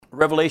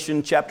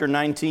Revelation chapter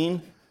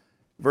 19,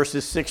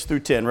 verses 6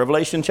 through 10.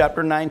 Revelation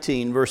chapter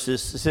 19,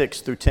 verses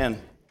 6 through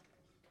 10.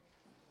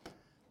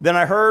 Then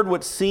I heard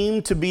what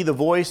seemed to be the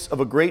voice of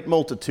a great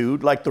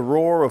multitude, like the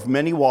roar of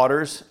many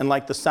waters, and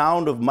like the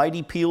sound of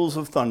mighty peals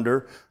of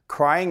thunder,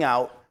 crying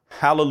out,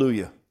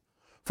 Hallelujah!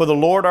 For the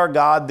Lord our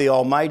God, the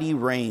Almighty,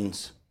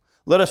 reigns.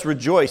 Let us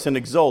rejoice and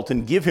exult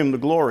and give him the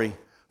glory.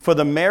 For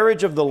the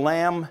marriage of the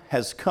Lamb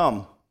has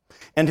come,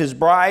 and his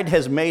bride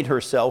has made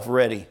herself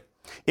ready.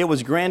 It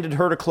was granted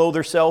her to clothe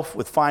herself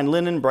with fine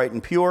linen, bright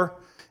and pure,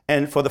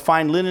 and for the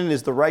fine linen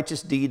is the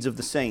righteous deeds of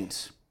the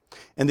saints.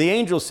 And the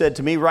angel said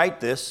to me,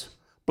 Write this,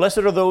 Blessed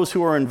are those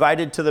who are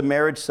invited to the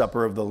marriage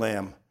supper of the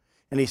Lamb.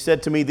 And he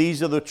said to me,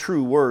 These are the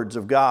true words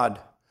of God.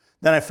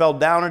 Then I fell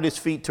down at his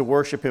feet to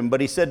worship him,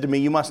 but he said to me,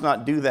 You must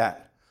not do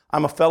that.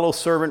 I'm a fellow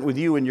servant with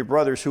you and your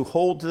brothers who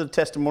hold to the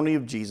testimony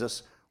of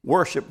Jesus.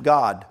 Worship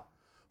God.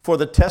 For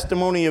the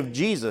testimony of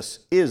Jesus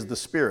is the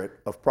spirit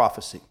of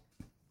prophecy.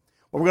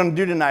 What we're going to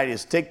do tonight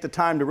is take the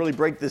time to really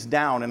break this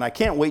down, and I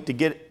can't wait to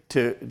get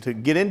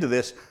into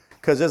this,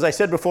 because as I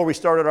said before we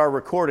started our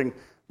recording,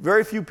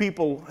 very few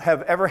people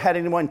have ever had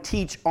anyone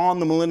teach on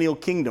the millennial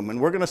kingdom, and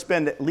we're going to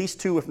spend at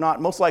least 2, if not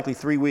most likely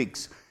 3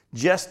 weeks,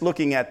 just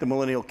looking at the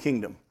millennial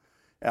kingdom,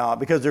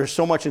 because there's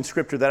so much in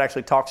Scripture that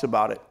actually talks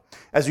about it.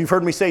 As you've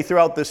heard me say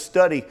throughout this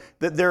study,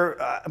 that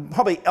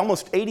probably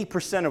almost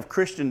 80% of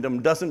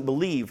Christendom doesn't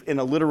believe in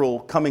a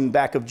literal coming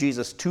back of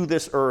Jesus to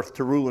this earth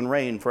to rule and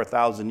reign for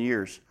 1,000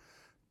 years.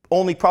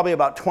 Only probably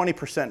about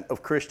 20%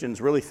 of Christians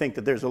really think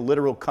that there's a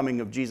literal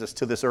coming of Jesus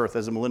to this earth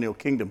as a millennial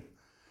kingdom.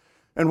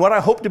 And what I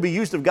hope to be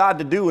used of God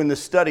to do in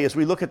this study as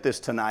we look at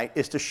this tonight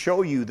is to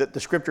show you that the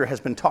Scripture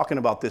has been talking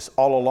about this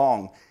all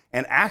along.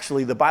 And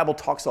actually, the Bible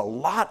talks a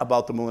lot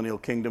about the millennial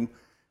kingdom.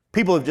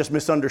 People have just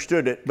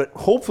misunderstood it, but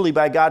hopefully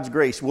by God's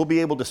grace, we'll be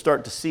able to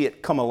start to see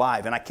it come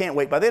alive. And I can't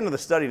wait. By the end of the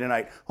study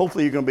tonight,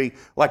 hopefully you're going to be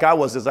like I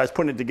was as I was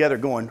putting it together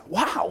going,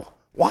 wow,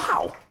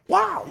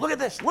 look at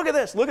this, look at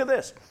this, look at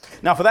this.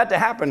 Now for that to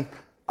happen,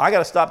 I got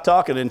to stop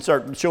talking and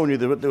start showing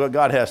you what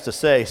God has to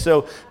say.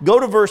 So go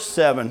to verse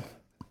 7.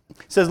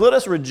 It says, Let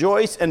us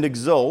rejoice and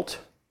exult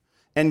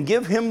and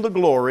give him the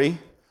glory,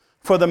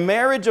 for the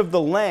marriage of the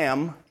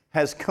Lamb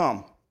has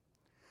come.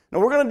 Now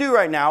what we're going to do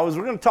right now is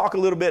we're going to talk a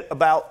little bit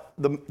about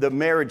the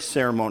marriage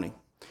ceremony.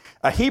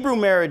 A Hebrew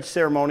marriage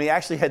ceremony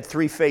actually had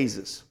 3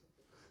 phases.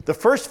 The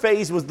first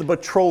phase was the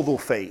betrothal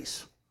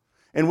phase,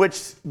 in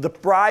which the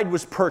bride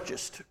was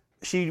purchased.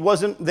 She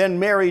wasn't then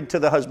married to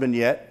the husband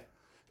yet.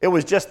 It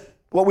was just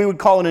what we would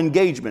call an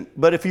engagement.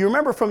 But if you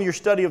remember from your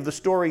study of the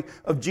story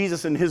of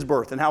Jesus and his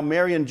birth and how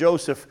Mary and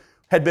Joseph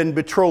had been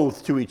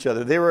betrothed to each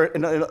other, they were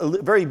in a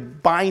very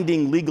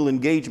binding legal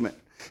engagement.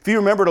 If you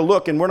remember to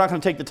look, and we're not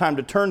going to take the time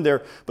to turn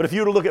there, but if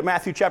you were to look at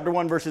Matthew chapter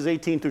 1, verses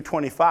 18 through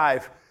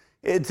 25,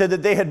 it said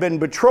that they had been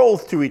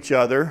betrothed to each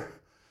other,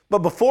 but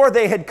before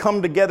they had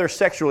come together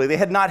sexually, they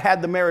had not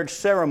had the marriage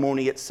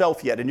ceremony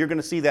itself yet. And you're going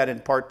to see that in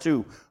part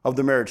 2 of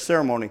the marriage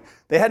ceremony.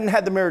 They hadn't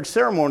had the marriage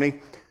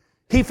ceremony.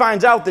 He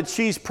finds out that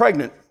she's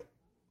pregnant.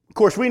 Of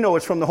course, we know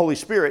it's from the Holy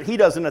Spirit. He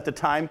doesn't at the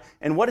time.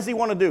 And what does he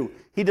want to do?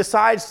 He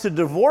decides to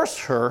divorce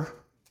her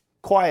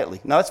quietly.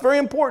 Now, that's very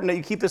important that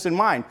you keep this in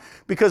mind,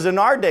 because in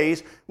our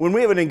days, when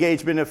we have an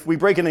engagement, if we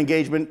break an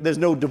engagement, there's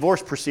no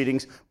divorce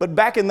proceedings. But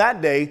back in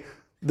that day,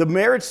 the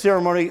marriage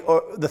ceremony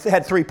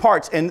had 3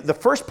 parts, and the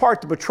first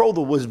part, the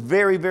betrothal, was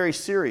very, very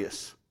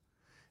serious.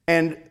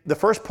 And the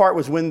first part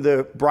was when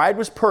the bride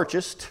was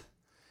purchased.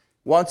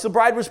 Once the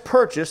bride was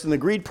purchased and the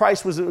agreed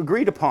price was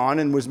agreed upon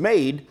and was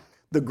made,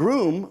 the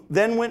groom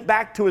then went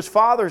back to his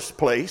father's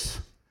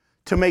place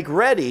to make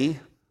ready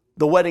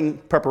the wedding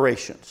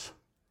preparations.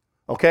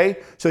 Okay?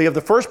 So you have the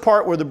first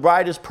part where the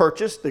bride is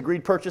purchased, the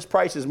agreed purchase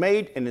price is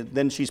made, and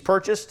then she's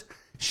purchased.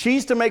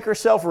 She's to make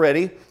herself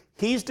ready.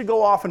 He's to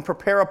go off and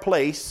prepare a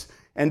place,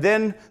 and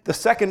then the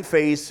second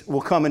phase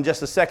will come in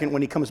just a second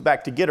when he comes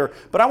back to get her.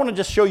 But I want to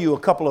just show you a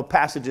couple of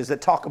passages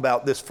that talk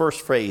about this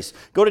first phase.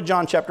 Go to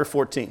John chapter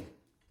 14.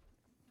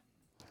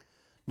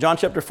 John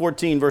chapter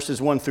 14,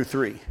 verses 1 through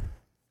 3.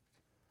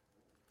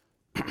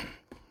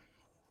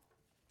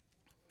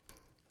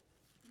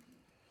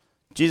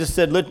 Jesus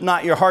said, Let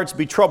not your hearts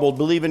be troubled.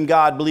 Believe in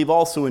God, believe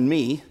also in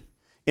me.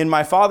 In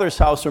my Father's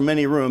house are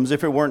many rooms.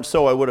 If it weren't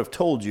so, I would have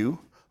told you.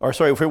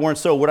 If it weren't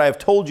so, would I have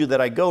told you that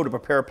I go to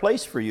prepare a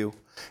place for you?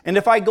 And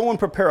if I go and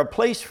prepare a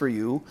place for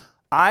you,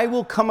 I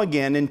will come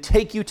again and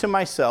take you to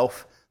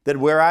myself, that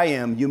where I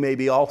am, you may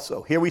be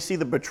also. Here we see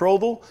the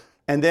betrothal,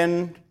 and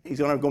then he's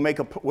going to go make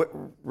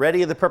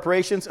ready the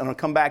preparations, and I'll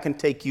come back and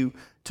take you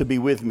to be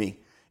with me.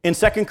 In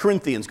 2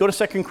 Corinthians, go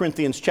to 2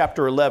 Corinthians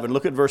chapter 11.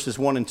 Look at verses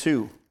 1 and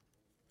 2.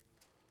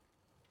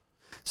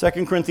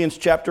 2 Corinthians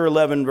chapter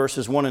 11,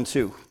 verses 1 and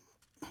 2.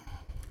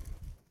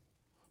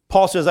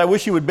 Paul says, I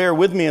wish you would bear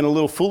with me in a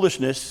little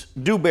foolishness.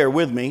 Do bear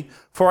with me,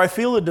 for I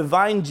feel a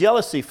divine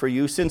jealousy for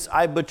you, since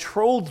I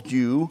betrothed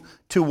you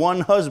to one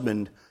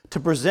husband,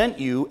 to present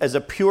you as a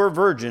pure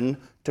virgin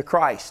to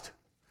Christ.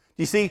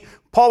 You see,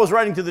 Paul was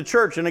writing to the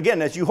church, and again,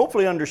 as you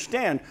hopefully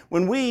understand,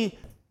 when we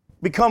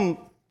become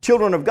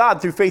children of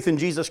God through faith in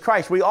Jesus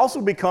Christ, we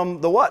also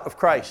become the what of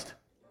Christ?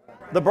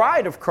 The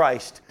bride of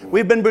Christ.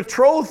 We've been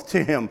betrothed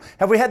to him.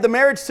 Have we had the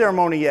marriage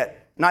ceremony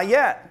yet? Not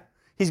yet.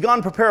 He's gone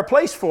to prepare a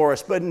place for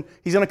us, but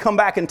he's going to come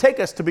back and take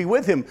us to be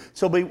with him,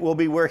 so we'll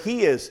be where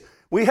he is.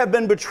 We have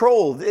been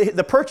betrothed.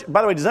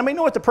 By the way, does anybody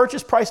know what the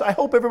purchase price? I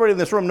hope everybody in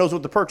this room knows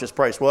what the purchase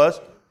price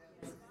was.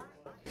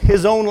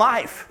 His own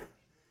life.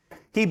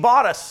 He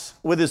bought us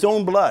with his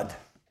own blood.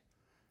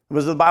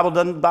 Doesn't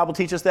the Bible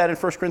teach us that in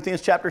 1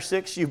 Corinthians chapter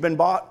 6? You've been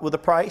bought with a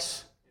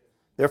price.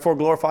 Therefore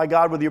glorify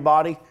God with your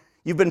body.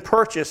 You've been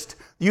purchased.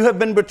 You have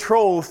been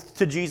betrothed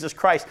to Jesus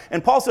Christ.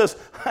 And Paul says,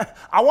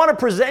 I want to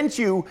present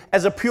you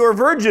as a pure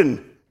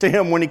virgin to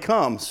him when he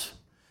comes.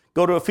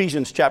 Go to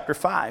Ephesians chapter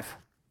 5.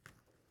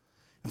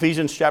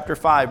 Ephesians chapter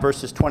 5,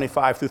 verses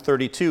 25 through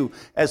 32.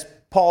 As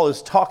Paul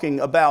is talking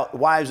about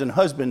wives and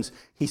husbands,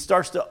 he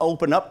starts to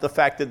open up the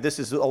fact that this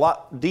is a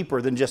lot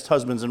deeper than just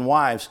husbands and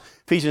wives.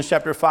 Ephesians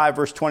chapter 5,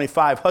 verse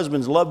 25.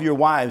 Husbands, love your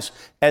wives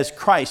as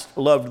Christ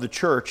loved the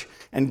church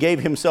and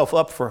gave himself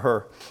up for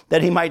her,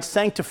 that he might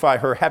sanctify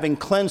her, having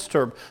cleansed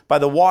her by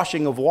the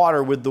washing of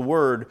water with the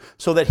word,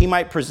 so that he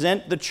might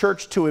present the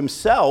church to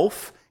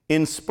himself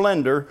in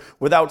splendor,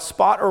 without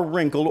spot or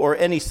wrinkle or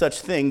any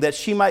such thing, that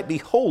she might be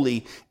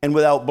holy and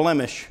without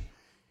blemish.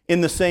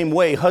 In the same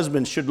way,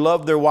 husbands should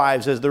love their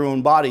wives as their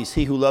own bodies.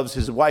 He who loves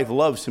his wife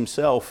loves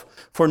himself.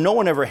 For no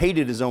one ever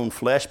hated his own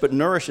flesh, but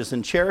nourishes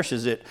and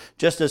cherishes it,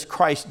 just as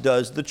Christ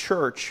does the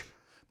church,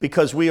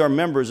 because we are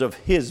members of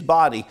his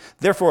body.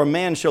 Therefore, a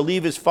man shall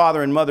leave his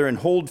father and mother and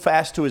hold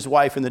fast to his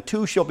wife, and the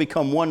two shall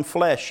become one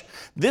flesh.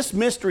 This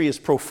mystery is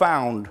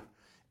profound,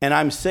 and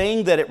I'm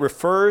saying that it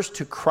refers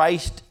to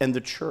Christ and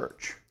the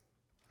church.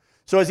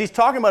 So as he's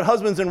talking about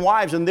husbands and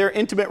wives and their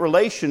intimate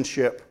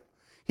relationship,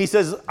 he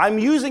says, I'm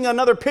using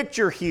another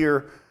picture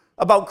here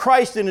about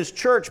Christ and his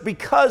church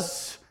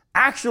because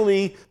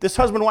actually this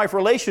husband-wife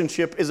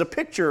relationship is a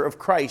picture of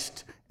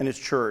Christ and his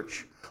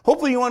church.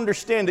 Hopefully you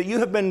understand that you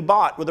have been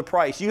bought with a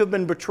price. You have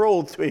been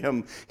betrothed to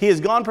him. He has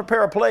gone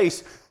prepare a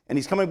place, and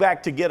he's coming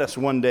back to get us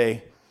one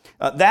day.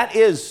 That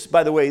is,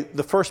 by the way,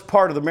 the first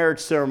part of the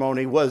marriage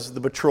ceremony was the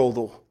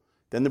betrothal.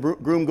 Then the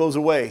groom goes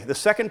away. The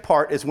second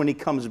part is when he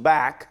comes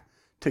back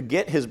to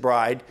get his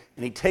bride,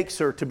 and he takes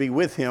her to be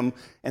with him,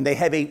 and they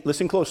have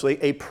listen closely,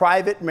 a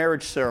private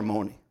marriage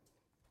ceremony.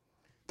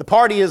 The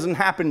party hasn't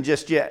happened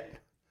just yet.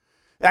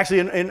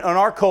 Actually, in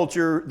our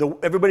culture,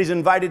 everybody's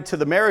invited to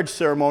the marriage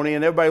ceremony,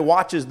 and everybody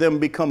watches them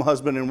become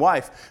husband and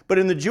wife. But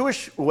in the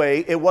Jewish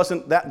way, it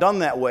wasn't done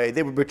that way.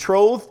 They were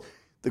betrothed.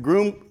 The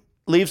groom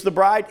leaves the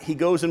bride. He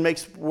goes and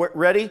makes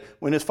ready.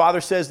 When his father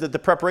says that the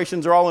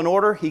preparations are all in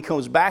order, he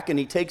comes back and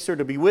he takes her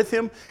to be with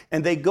him.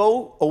 And they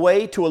go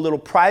away to a little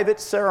private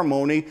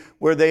ceremony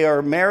where they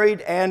are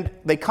married and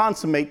they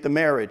consummate the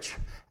marriage.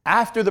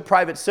 After the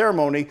private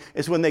ceremony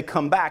is when they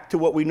come back to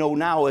what we know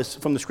now as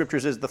from the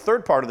scriptures as the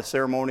third part of the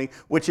ceremony,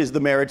 which is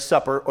the marriage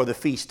supper or the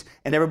feast.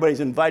 And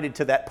everybody's invited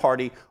to that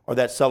party or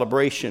that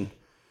celebration.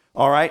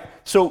 All right?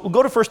 So we'll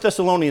go to 1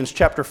 Thessalonians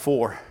chapter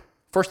 4.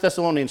 1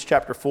 Thessalonians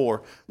chapter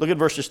 4. Look at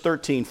verses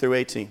 13 through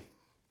 18.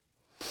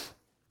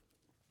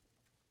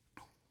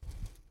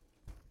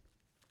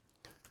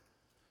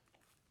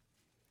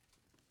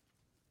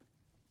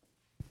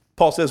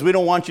 Paul says, we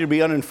don't want you to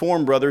be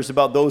uninformed, brothers,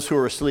 about those who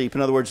are asleep.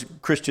 In other words,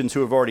 Christians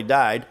who have already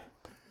died,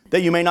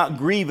 that you may not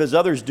grieve as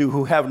others do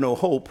who have no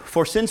hope.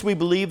 For since we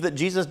believe that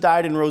Jesus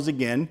died and rose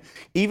again,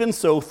 even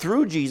so,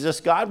 through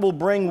Jesus, God will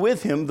bring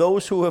with him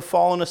those who have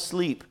fallen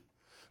asleep.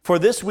 For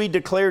this we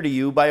declare to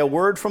you by a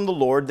word from the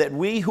Lord, that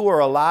we who are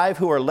alive,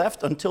 who are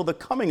left until the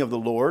coming of the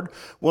Lord,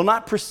 will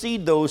not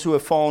precede those who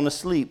have fallen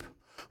asleep.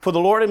 For the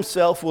Lord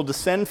himself will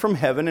descend from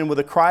heaven, and with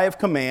a cry of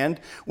command,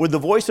 with the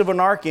voice of an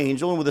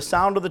archangel, and with the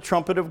sound of the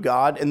trumpet of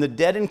God, and the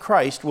dead in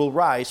Christ will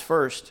rise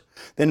first.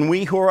 Then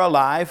we who are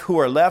alive, who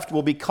are left,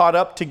 will be caught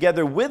up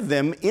together with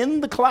them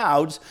in the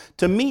clouds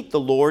to meet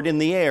the Lord in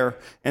the air.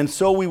 And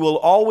so we will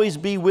always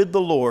be with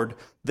the Lord.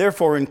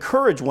 Therefore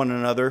encourage one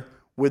another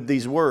with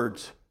these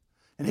words.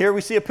 And here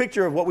we see a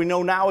picture of what we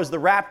know now as the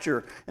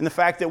rapture, and the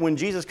fact that when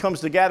Jesus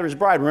comes to gather his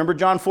bride, remember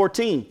John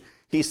 14,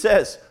 he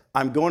says,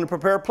 I'm going to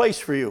prepare a place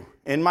for you.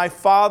 In my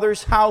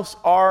Father's house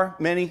are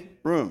many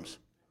rooms.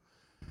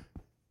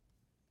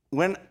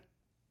 When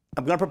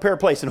I'm going to prepare a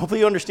place, and hopefully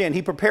you understand,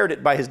 he prepared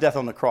it by his death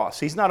on the cross.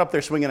 He's not up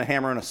there swinging a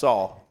hammer and a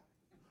saw.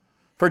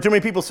 For too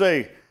many people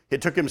say,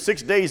 it took him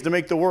 6 days to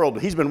make the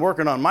world. He's been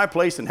working on my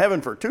place in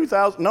heaven for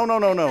 2,000.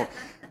 No.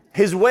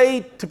 His way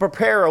to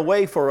prepare a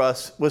way for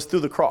us was through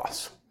the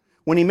cross.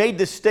 When he made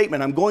this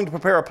statement, I'm going to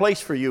prepare a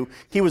place for you,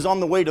 he was on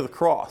the way to the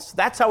cross.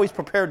 That's how he's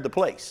prepared the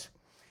place.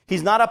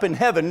 He's not up in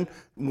heaven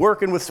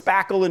working with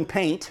spackle and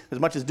paint. As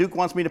much as Duke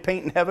wants me to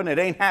paint in heaven, it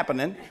ain't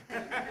happening.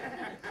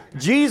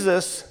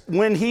 Jesus,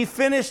 when he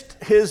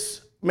finished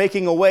his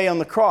making a way on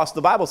the cross,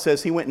 the Bible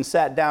says he went and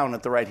sat down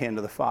at the right hand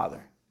of the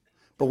Father.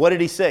 But what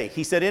did he say?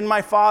 He said, in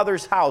my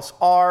Father's house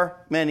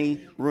are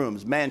many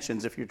rooms,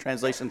 mansions, if your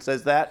translation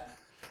says that.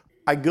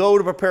 I go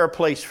to prepare a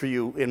place for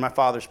you in my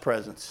Father's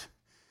presence.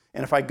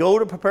 And if I go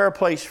to prepare a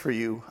place for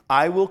you,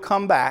 I will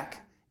come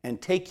back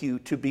and take you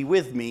to be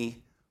with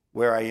me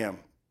where I am.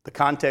 The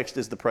context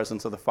is the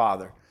presence of the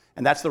Father.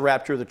 And that's the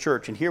rapture of the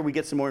church. And here we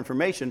get some more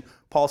information.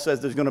 Paul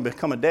says there's going to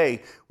become a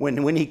day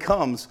when he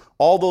comes,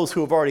 all those who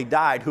have already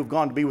died, who've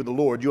gone to be with the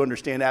Lord, you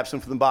understand,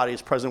 absent from the body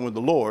is present with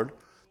the Lord.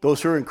 Those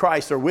who are in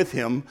Christ are with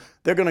him.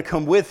 They're going to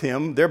come with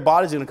him. Their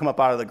body's going to come up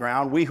out of the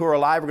ground. We who are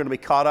alive are going to be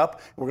caught up.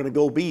 We're going to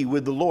go be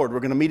with the Lord. We're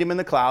going to meet him in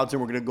the clouds, and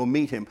we're going to go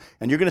meet him.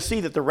 And you're going to see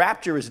that the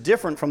rapture is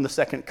different from the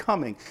second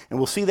coming. And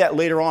we'll see that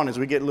later on as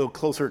we get a little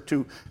closer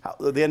to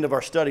the end of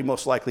our study,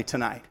 most likely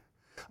tonight.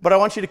 But I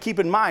want you to keep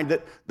in mind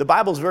that the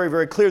Bible is very,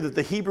 very clear that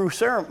the Hebrew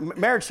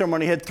marriage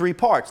ceremony had three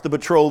parts. The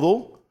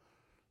betrothal,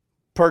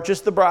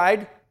 purchase the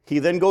bride. He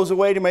then goes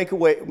away to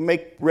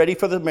make ready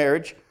for the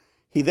marriage.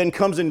 He then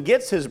comes and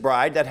gets his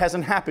bride. That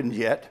hasn't happened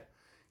yet.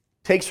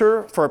 Takes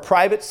her for a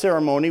private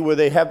ceremony where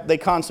they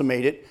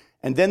consummate it.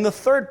 And then the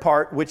third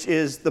part, which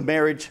is the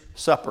marriage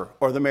supper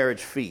or the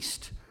marriage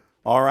feast.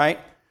 All right?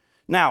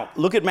 Now,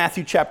 look at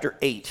Matthew chapter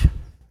 8.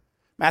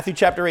 Matthew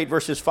chapter 8,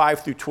 verses 5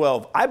 through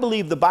 12. I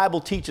believe the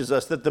Bible teaches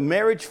us that the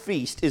marriage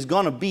feast is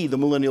going to be the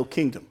millennial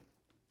kingdom.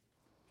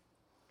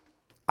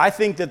 I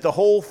think that the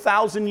whole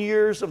 1,000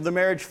 years of the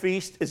marriage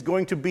feast is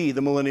going to be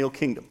the millennial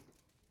kingdom.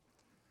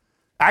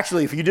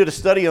 Actually, if you did a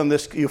study on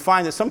this, you'll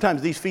find that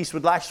sometimes these feasts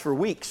would last for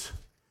weeks,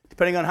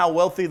 depending on how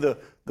wealthy the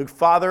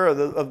father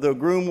of the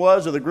groom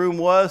was or the groom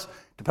was,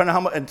 depending on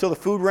how much, until the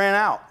food ran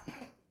out.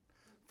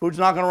 Food's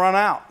not going to run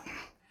out.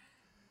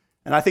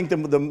 And I think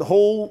the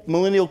whole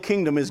millennial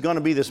kingdom is going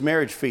to be this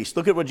marriage feast.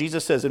 Look at what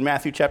Jesus says in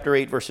Matthew chapter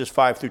 8, verses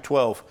 5 through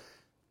 12.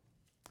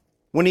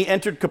 When he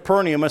entered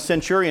Capernaum, a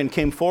centurion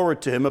came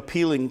forward to him,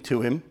 appealing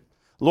to him,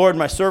 "Lord,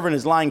 my servant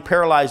is lying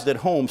paralyzed at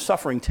home,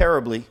 suffering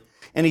terribly."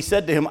 And he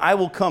said to him, "I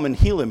will come and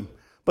heal him."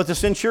 But the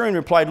centurion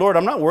replied, "Lord,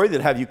 I'm not worthy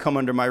to have you come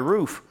under my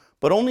roof,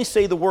 but only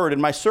say the word,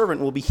 and my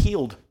servant will be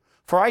healed.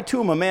 For I too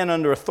am a man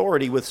under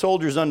authority, with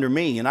soldiers under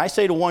me. And I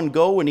say to one,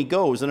 go, and he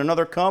goes, and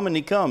another, come, and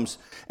he comes.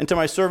 And to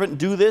my servant,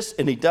 do this,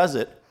 and he does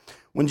it."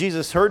 When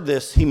Jesus heard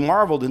this, he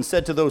marveled and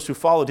said to those who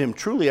followed him,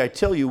 "Truly I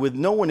tell you, with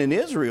no one in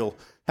Israel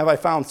have I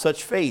found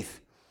such faith.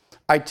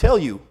 I tell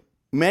you,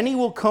 many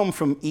will come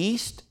from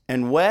east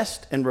and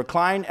west and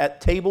recline at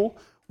table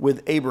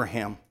with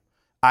Abraham,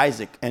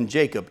 Isaac, and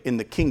Jacob in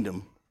the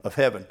kingdom of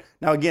heaven."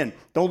 Now again,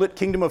 don't let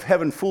kingdom of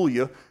heaven fool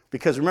you,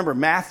 because remember,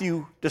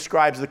 Matthew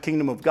describes the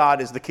kingdom of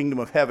God as the kingdom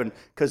of heaven,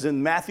 because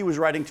Matthew was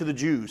writing to the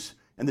Jews,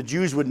 and the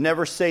Jews would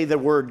never say the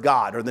word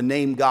God or the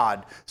name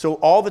God. So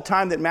all the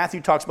time that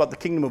Matthew talks about the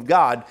kingdom of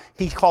God,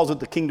 he calls it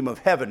the kingdom of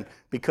heaven,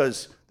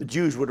 because the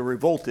Jews would have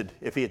revolted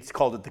if he had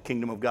called it the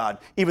kingdom of God,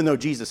 even though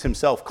Jesus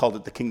himself called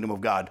it the kingdom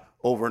of God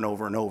over and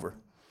over and over.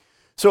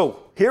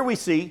 So here we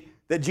see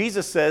that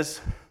Jesus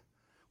says,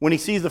 when he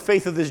sees the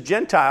faith of this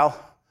Gentile,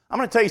 I'm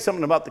going to tell you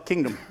something about the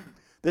kingdom.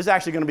 There's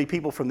actually going to be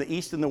people from the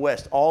east and the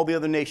west, all the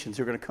other nations,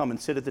 who are going to come and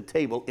sit at the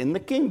table in the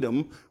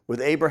kingdom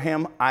with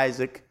Abraham,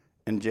 Isaac,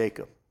 and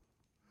Jacob.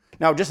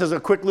 Now, just as a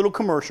quick little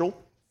commercial,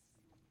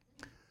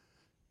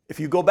 if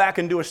you go back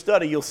and do a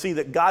study, you'll see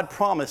that God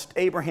promised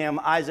Abraham,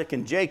 Isaac,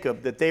 and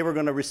Jacob that they were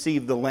going to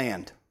receive the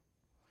land.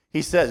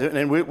 He says,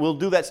 and we'll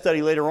do that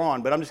study later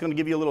on, but I'm just going to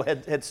give you a little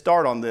head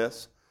start on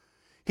this.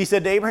 He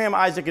said to Abraham,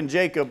 Isaac, and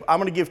Jacob, "I'm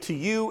going to give to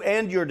you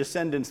and your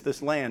descendants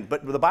this land."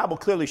 But the Bible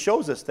clearly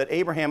shows us that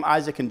Abraham,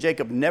 Isaac, and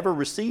Jacob never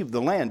received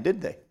the land,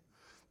 did they?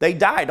 They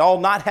died, all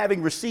not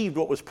having received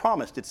what was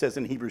promised, it says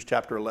in Hebrews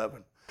chapter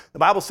 11. The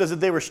Bible says that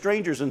they were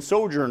strangers and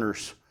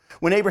sojourners.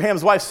 When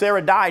Abraham's wife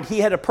Sarah died, he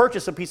had to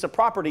purchase a piece of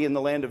property in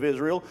the land of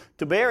Israel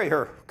to bury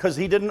her, because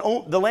he didn't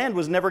own, the land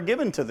was never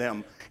given to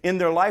them in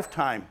their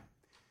lifetime.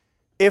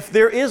 If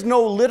there is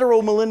no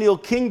literal millennial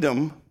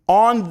kingdom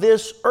on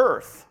this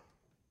earth,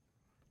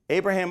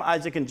 Abraham,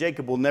 Isaac, and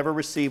Jacob will never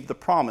receive the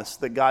promise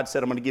that God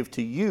said, "I'm going to give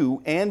to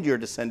you and your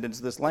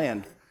descendants this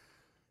land."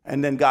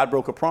 And then God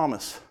broke a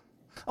promise.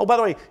 Oh, by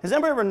the way, has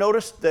anybody ever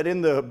noticed that in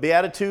the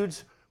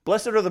Beatitudes,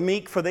 blessed are the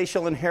meek, for they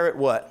shall inherit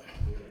what?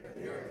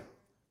 The earth.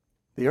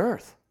 The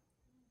earth.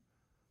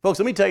 Folks,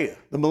 let me tell you,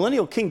 the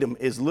millennial kingdom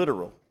is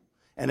literal.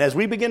 And as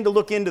we begin to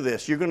look into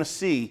this, you're going to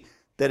see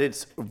that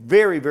it's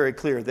very, very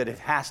clear that it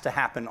has to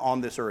happen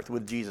on this earth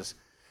with Jesus.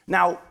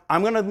 Now,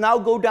 I'm going to now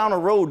go down a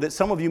road that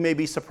some of you may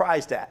be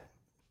surprised at.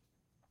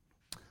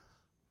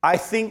 I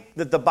think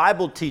that the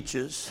Bible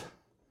teaches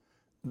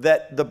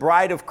that the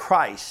bride of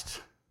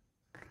Christ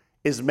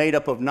is made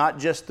up of not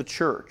just the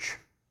church,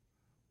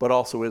 but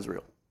also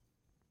Israel.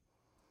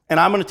 And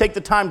I'm going to take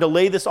the time to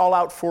lay this all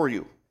out for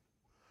you.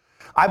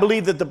 I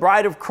believe that the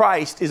bride of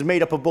Christ is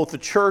made up of both the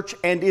church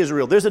and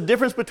Israel. There's a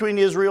difference between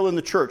Israel and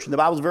the church, and the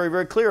Bible is very,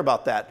 very clear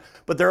about that.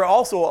 But there are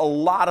also a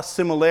lot of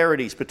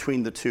similarities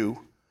between the two.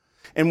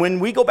 And when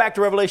we go back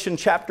to Revelation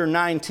chapter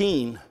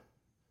 19,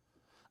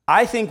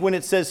 I think when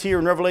it says here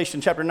in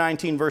Revelation chapter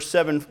 19, verse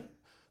 7,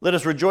 "Let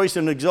us rejoice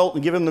and exult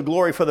and give him the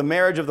glory, for the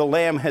marriage of the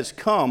Lamb has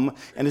come,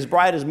 and his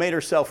bride has made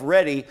herself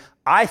ready,"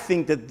 I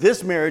think that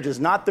this marriage is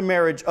not the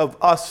marriage of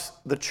us,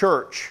 the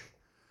church,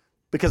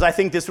 because I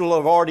think this will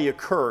have already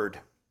occurred.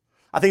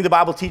 I think the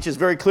Bible teaches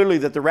very clearly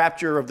that the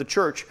rapture of the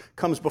church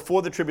comes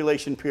before the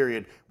tribulation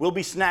period. We'll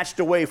be snatched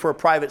away for a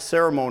private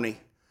ceremony.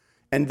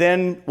 And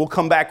then we'll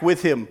come back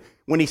with him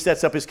when he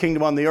sets up his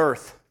kingdom on the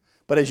earth.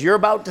 But as you're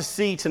about to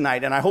see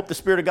tonight, and I hope the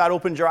Spirit of God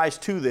opens your eyes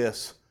to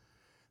this,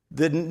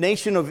 the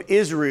nation of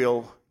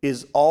Israel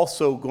is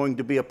also going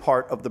to be a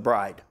part of the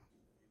bride.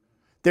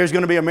 There's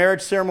going to be a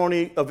marriage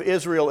ceremony of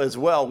Israel as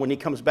well when he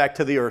comes back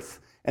to the earth,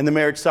 and the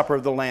marriage supper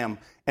of the Lamb.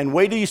 And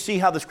wait till you see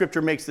how the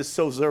scripture makes this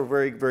so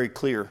very, very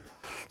clear.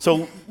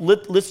 So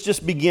let's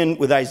just begin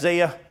with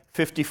Isaiah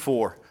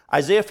 54.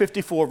 Isaiah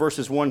 54,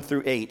 verses 1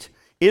 through 8.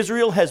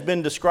 Israel has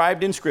been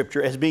described in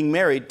scripture as being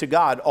married to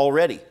God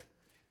already.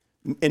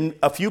 In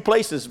a few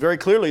places, very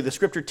clearly, the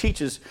scripture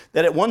teaches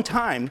that at one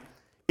time,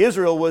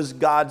 Israel was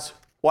God's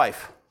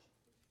wife,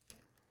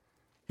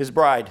 his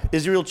bride.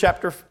 Israel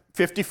chapter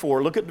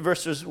 54, look at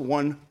verses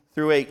 1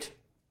 through 8.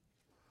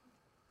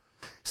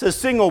 It says,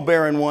 "Sing, O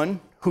barren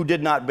one who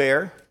did not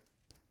bear.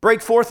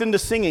 Break forth into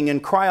singing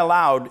and cry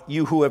aloud,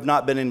 you who have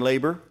not been in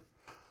labor.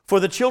 For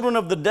the children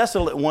of the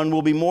desolate one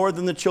will be more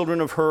than the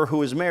children of her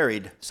who is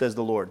married, says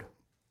the Lord."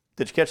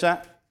 Did you catch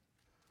that?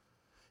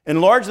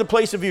 "Enlarge the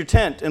place of your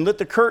tent, and let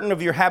the curtain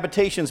of your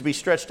habitations be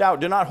stretched out.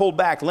 Do not hold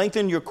back.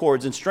 Lengthen your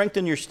cords and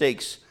strengthen your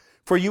stakes.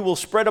 For you will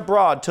spread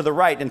abroad to the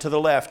right and to the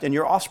left, and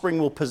your offspring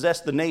will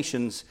possess the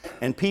nations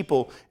and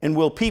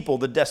will people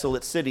the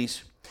desolate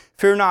cities.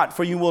 Fear not,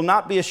 for you will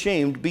not be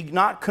ashamed. Be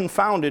not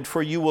confounded,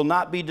 for you will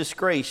not be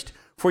disgraced.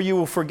 For you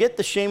will forget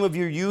the shame of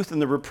your youth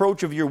and the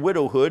reproach of your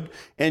widowhood,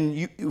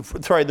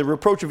 the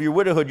reproach of your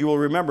widowhood you will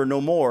remember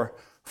no more.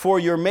 For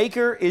your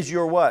Maker is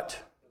your" what?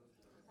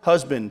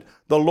 "Husband.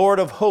 The Lord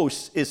of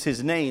hosts is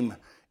his name.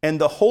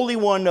 And the Holy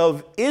One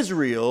of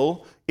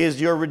Israel is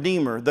your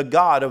Redeemer. The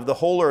God of the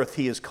whole earth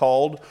he is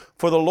called.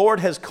 For the Lord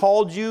has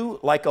called you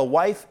like a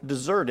wife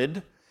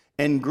deserted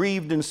and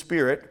grieved in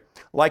spirit,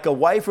 like a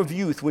wife of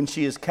youth when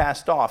she is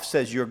cast off,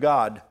 says your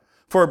God.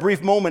 For a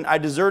brief moment I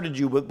deserted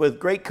you, but with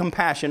great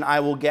compassion I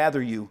will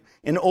gather you.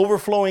 In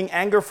overflowing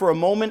anger for a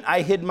moment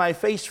I hid my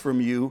face from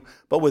you,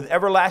 but with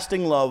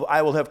everlasting love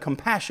I will have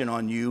compassion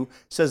on you,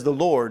 says the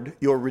Lord,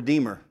 your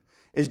Redeemer."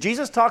 Is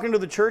Jesus talking to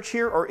the church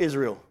here or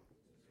Israel?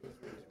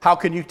 How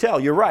can you tell?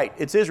 You're right,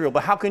 it's Israel,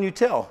 but how can you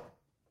tell?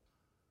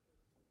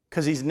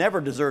 Because he's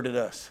never deserted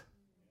us.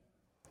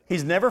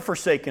 He's never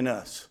forsaken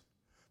us.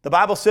 The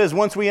Bible says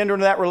once we enter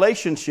into that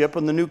relationship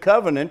in the new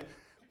covenant,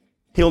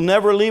 he'll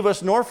never leave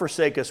us nor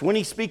forsake us. When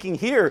he's speaking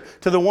here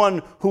to the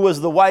one who was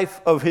the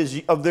wife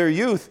of their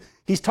youth,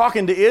 he's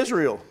talking to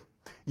Israel.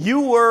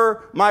 You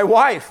were my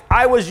wife.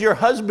 I was your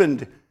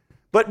husband.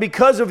 But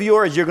because of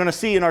your, as you're going to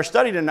see in our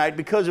study tonight,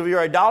 because of your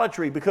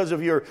idolatry, because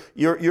of your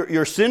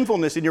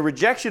sinfulness and your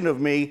rejection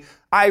of me,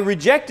 I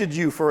rejected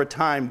you for a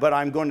time, but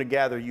I'm going to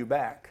gather you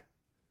back.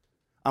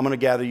 I'm going to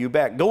gather you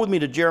back. Go with me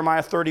to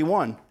Jeremiah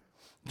 31.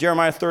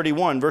 Jeremiah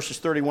 31, verses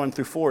 31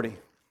 through 40.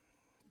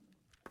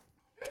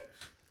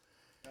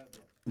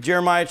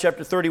 Jeremiah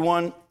chapter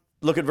 31,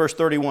 look at verse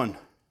 31.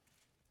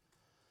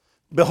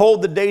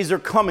 "Behold, the days are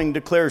coming,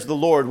 declares the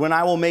Lord, when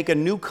I will make a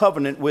new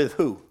covenant with"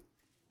 who?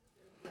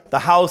 "The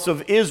house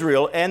of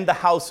Israel and the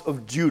house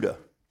of Judah.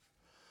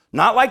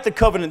 Not like the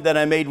covenant that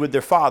I made with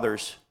their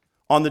fathers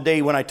on the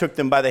day when I took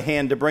them by the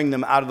hand to bring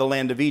them out of the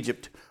land of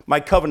Egypt, my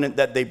covenant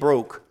that they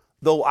broke,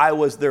 though I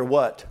was their"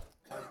 what?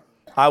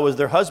 "I was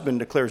their husband,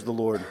 declares the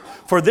Lord.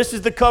 For this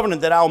is the covenant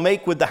that I'll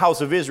make with the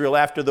house of Israel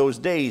after those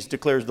days,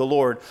 declares the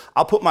Lord.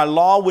 I'll put my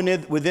law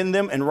within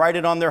them and write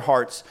it on their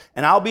hearts,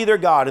 and I'll be their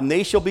God, and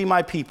they shall be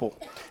my people.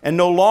 And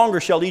no longer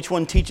shall each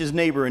one teach his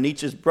neighbor and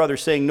each his brother,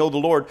 saying, Know the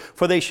Lord,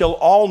 for they shall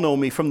all know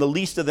me, from the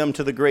least of them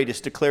to the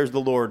greatest, declares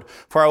the Lord.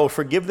 For I will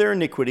forgive their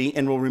iniquity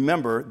and will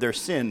remember their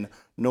sin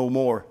no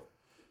more."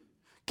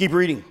 Keep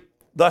reading.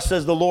 "Thus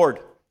says the Lord,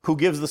 who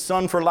gives the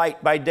sun for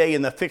light by day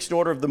and the fixed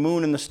order of the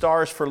moon and the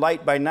stars for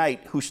light by night,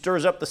 who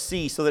stirs up the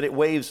sea so that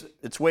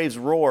its waves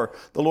roar.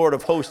 The Lord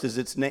of hosts is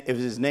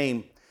his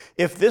name.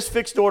 If this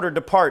fixed order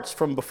departs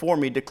from before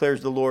me,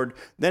 declares the Lord,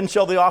 then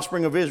shall the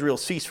offspring of Israel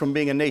cease from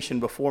being a nation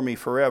before me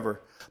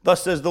forever.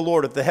 Thus says the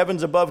Lord, if the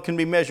heavens above can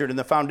be measured and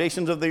the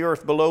foundations of the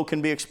earth below can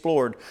be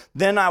explored,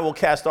 then I will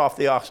cast off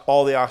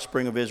all the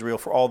offspring of Israel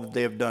for all that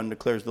they have done,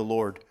 declares the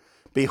Lord.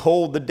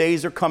 Behold, the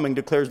days are coming,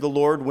 declares the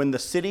Lord, when the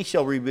city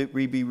shall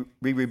be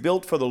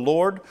rebuilt for the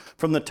Lord,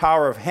 from the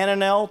tower of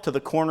Hananel to the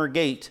corner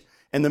gate.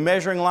 And the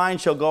measuring line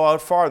shall go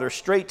out farther,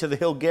 straight to the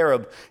hill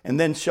Gareb, and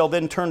then shall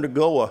turn to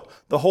Goah.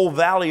 The whole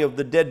valley of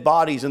the dead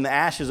bodies and the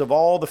ashes of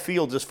all the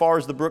fields, as far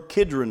as the brook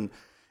Kidron,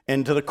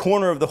 and to the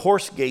corner of the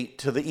horse gate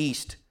to the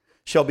east,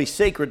 shall be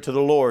sacred to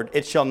the Lord.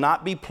 It shall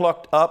not be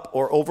plucked up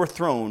or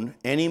overthrown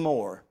any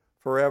more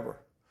forever.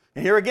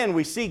 And here again,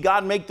 we see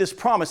God make this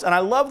promise. And I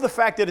love the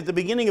fact that at the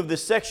beginning of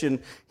this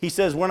section, he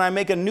says, when I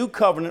make a new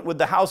covenant with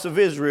the house of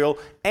Israel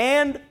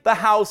and the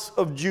house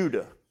of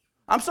Judah.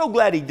 I'm so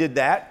glad he did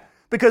that,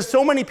 because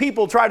so many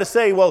people try to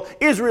say, well,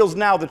 Israel's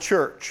now the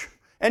church.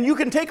 And you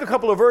can take a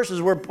couple of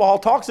verses where Paul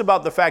talks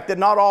about the fact that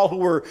not all who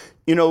were,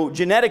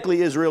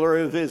 genetically Israel are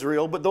of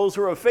Israel, but those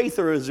who are of faith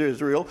are of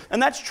Israel. And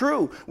that's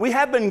true. We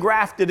have been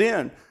grafted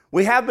in.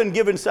 We have been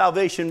given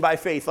salvation by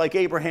faith like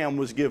Abraham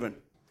was given.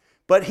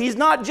 But he's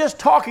not just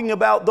talking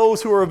about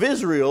those who are of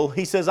Israel.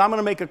 He says, I'm going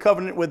to make a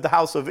covenant with the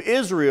house of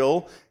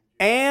Israel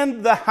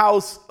and the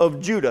house of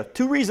Judah.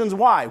 Two reasons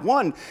why.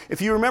 One,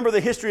 if you remember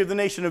the history of the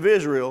nation of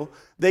Israel,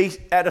 they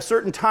at a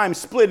certain time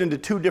split into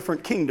two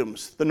different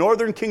kingdoms. The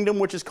northern kingdom,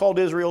 which is called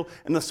Israel,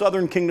 and the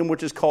southern kingdom,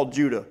 which is called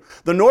Judah.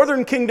 The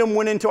northern kingdom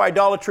went into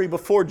idolatry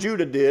before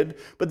Judah did,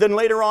 but then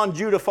later on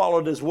Judah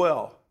followed as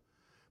well.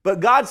 But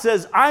God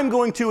says, I'm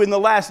going to, in the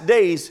last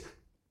days,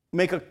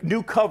 make a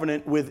new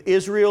covenant with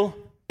Israel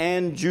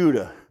and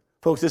Judah.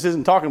 Folks, this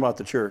isn't talking about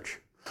the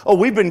church. Oh,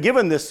 we've been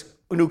given this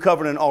new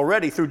covenant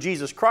already through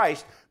Jesus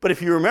Christ. But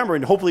if you remember,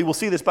 and hopefully we'll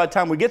see this by the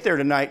time we get there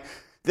tonight,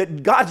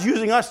 that God's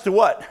using us to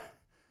what?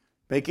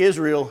 Make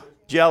Israel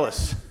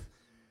jealous.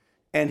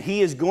 And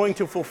he is going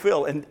to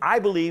fulfill. And I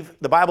believe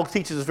the Bible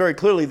teaches us very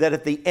clearly that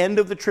at the end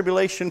of the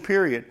tribulation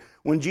period,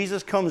 when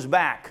Jesus comes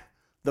back,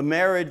 the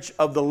marriage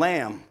of the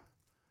Lamb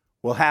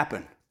will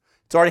happen.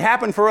 It's already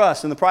happened for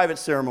us in the private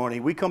ceremony.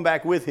 We come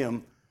back with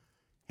him.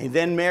 He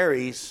then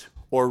marries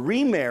or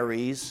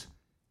remarries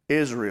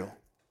Israel.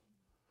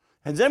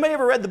 Has anybody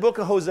ever read the book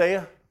of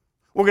Hosea?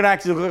 We're going to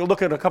actually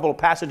look at a couple of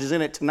passages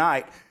in it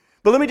tonight.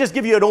 But let me just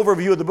give you an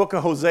overview of the book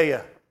of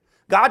Hosea.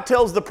 God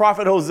tells the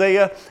prophet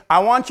Hosea, I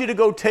want you to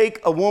go take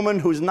a woman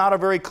who's not a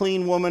very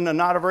clean woman and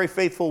not a very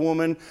faithful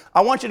woman.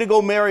 I want you to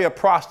go marry a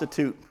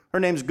prostitute.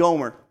 Her name's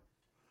Gomer.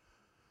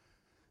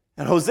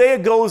 And Hosea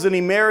goes and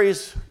he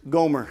marries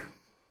Gomer.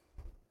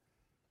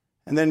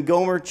 And then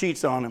Gomer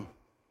cheats on him.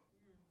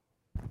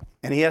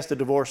 And he has to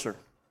divorce her.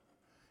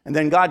 And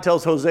then God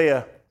tells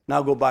Hosea,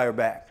 now go buy her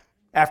back.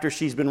 After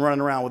she's been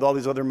running around with all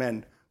these other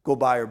men, go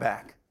buy her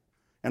back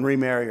and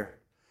remarry her.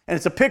 And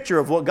it's a picture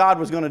of what God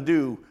was going to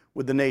do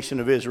with the nation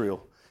of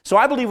Israel. So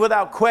I believe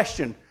without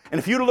question, and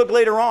if you look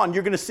later on,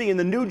 you're going to see in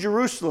the New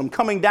Jerusalem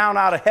coming down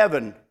out of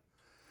heaven,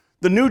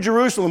 the New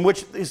Jerusalem,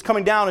 which is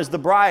coming down as the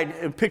bride,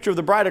 a picture of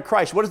the bride of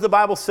Christ. What does the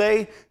Bible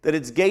say? That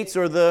its gates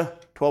are the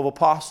 12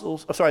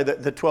 apostles,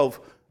 the 12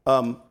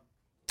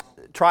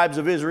 tribes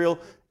of Israel,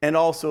 and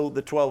also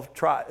the 12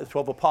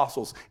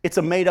 apostles. It's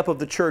a made up of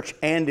the church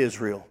and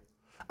Israel.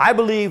 I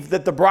believe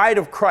that the bride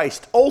of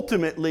Christ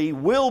ultimately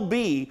will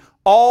be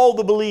all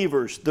the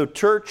believers, the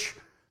church,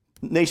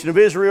 nation of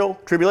Israel,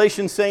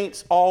 tribulation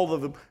saints, all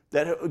of them,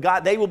 that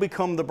God, they will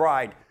become the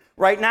bride.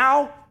 Right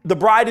now, the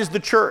bride is the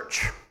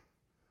church.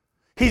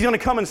 He's going to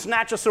come and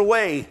snatch us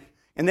away,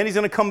 and then he's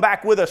going to come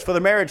back with us for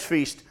the marriage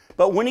feast.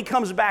 But when he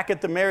comes back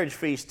at the marriage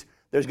feast,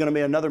 there's going to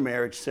be another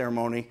marriage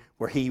ceremony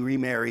where he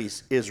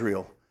remarries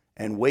Israel.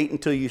 And wait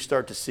until you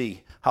start to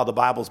see how the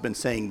Bible's been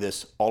saying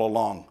this all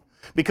along.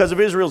 Because of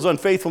Israel's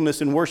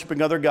unfaithfulness in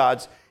worshiping other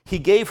gods, he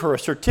gave her a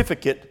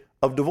certificate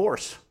of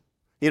divorce.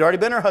 He had already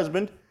been her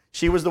husband.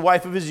 She was the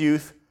wife of his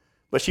youth,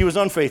 but she was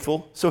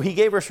unfaithful. So he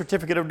gave her a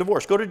certificate of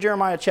divorce. Go to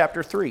Jeremiah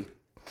chapter 3.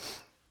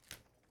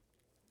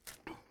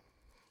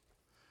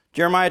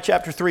 Jeremiah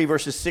chapter 3,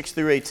 verses 6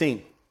 through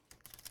 18.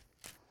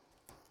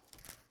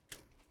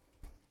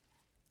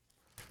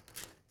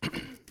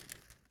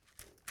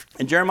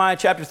 In Jeremiah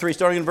chapter 3,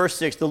 starting in verse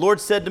 6, the Lord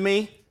said to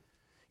me,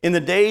 in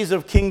the days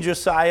of King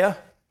Josiah,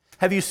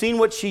 have you seen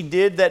what she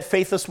did, that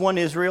faithless one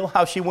Israel,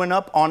 how she went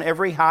up on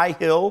every high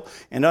hill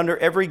and under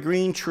every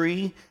green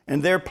tree,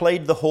 and there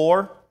played the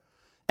whore?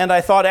 And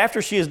I thought,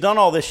 after she has done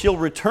all this, she'll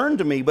return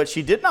to me, but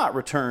she did not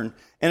return.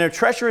 And her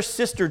treacherous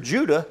sister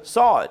Judah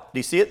saw it. Do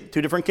you see it?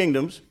 Two different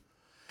kingdoms.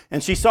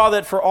 And she saw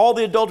that for all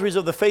the adulteries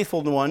of the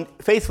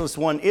faithless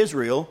one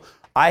Israel,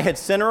 I had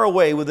sent her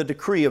away with a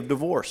decree of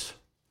divorce.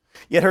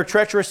 Yet her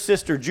treacherous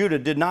sister Judah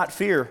did not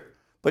fear,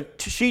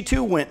 but she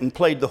too went and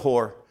played the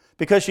whore.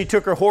 Because she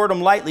took her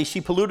whoredom lightly,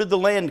 she polluted the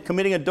land,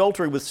 committing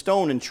adultery with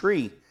stone and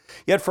tree.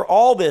 Yet for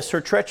all this,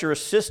 her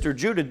treacherous sister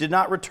Judah did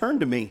not return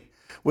to me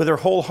with her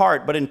whole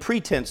heart, but in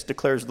pretense,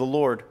 declares the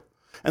Lord.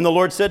 And the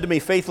Lord said to me,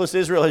 faithless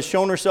Israel has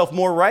shown herself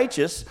more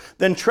righteous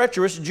than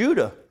treacherous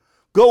Judah.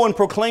 Go and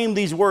proclaim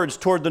these words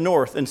toward the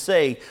north and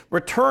say,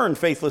 return,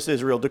 faithless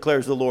Israel,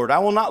 declares the Lord. I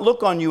will not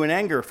look on you in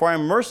anger, for I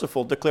am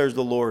merciful, declares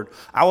the Lord.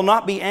 I will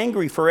not be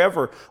angry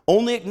forever.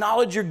 Only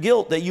acknowledge your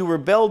guilt, that you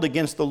rebelled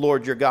against the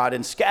Lord your God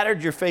and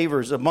scattered your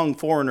favors among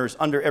foreigners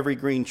under every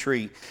green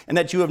tree, and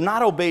that you have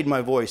not obeyed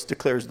my voice,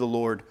 declares the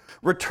Lord.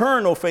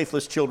 Return, O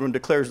faithless children,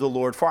 declares the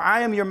Lord, for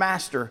I am your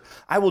master.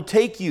 I will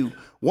take you,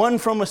 one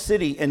from a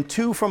city and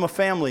two from a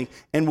family,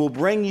 and will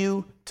bring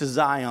you to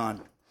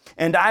Zion.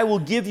 And I will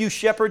give you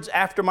shepherds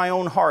after my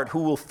own heart,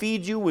 who will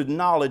feed you with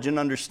knowledge and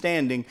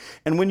understanding.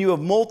 And when you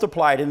have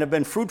multiplied and have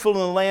been fruitful in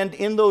the land,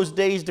 in those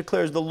days,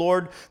 declares the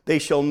Lord, they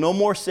shall no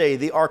more say,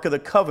 the ark of the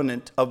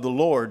covenant of the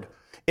Lord.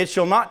 It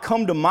shall not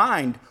come to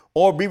mind,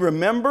 or be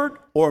remembered,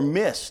 or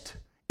missed.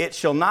 It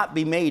shall not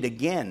be made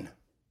again.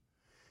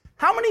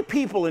 How many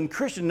people in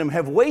Christendom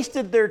have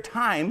wasted their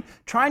time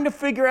trying to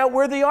figure out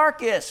where the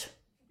ark is?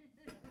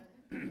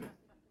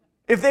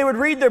 If they would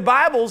read their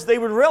Bibles, they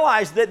would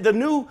realize that the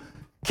new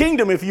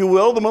kingdom, if you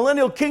will, the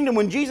millennial kingdom,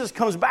 when Jesus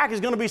comes back, is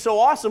going to be so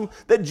awesome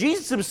that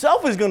Jesus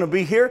himself is going to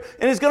be here,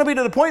 and it's going to be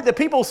to the point that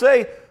people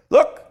say,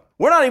 look,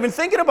 we're not even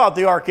thinking about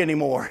the ark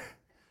anymore.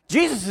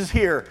 Jesus is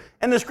here,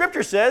 and the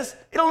scripture says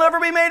it'll never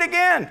be made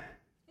again.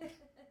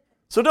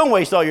 So don't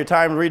waste all your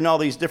time reading all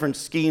these different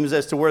schemes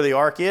as to where the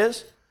ark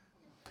is.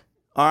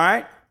 All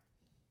right?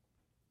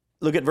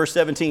 Look at verse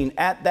 17.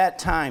 At that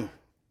time,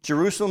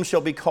 Jerusalem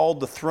shall be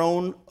called the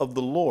throne of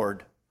the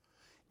Lord,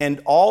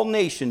 and all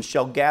nations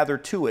shall gather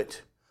to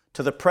it,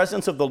 to the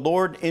presence of the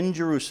Lord in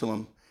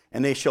Jerusalem,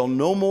 and they shall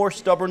no more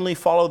stubbornly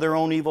follow their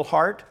own evil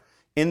heart.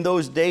 In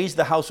those days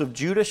the house of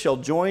Judah shall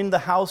join the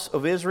house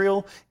of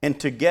Israel, and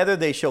together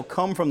they shall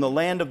come from the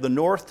land of the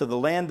north to the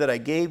land that I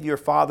gave your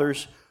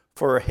fathers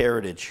for a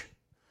heritage.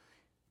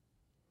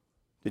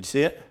 Did you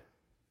see it?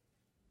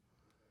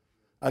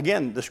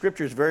 Again, the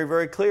scripture is very,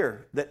 very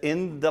clear that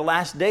in the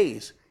last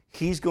days,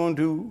 he's going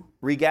to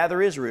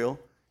regather Israel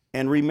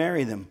and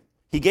remarry them.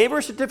 He gave her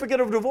a certificate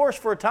of divorce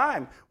for a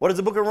time. What does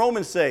the book of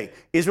Romans say?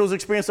 Israel's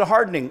experienced a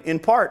hardening in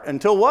part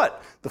until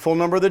what? The full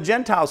number of the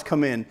Gentiles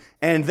come in.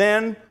 And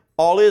then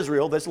all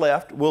Israel that's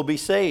left will be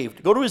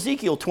saved. Go to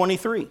Ezekiel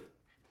 23.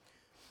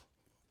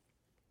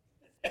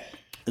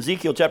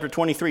 Ezekiel chapter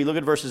 23, look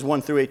at verses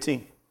 1 through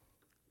 18.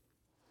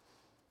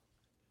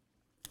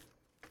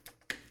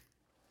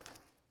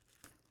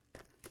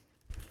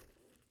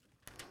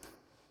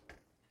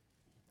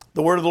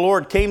 The word of the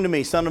Lord came to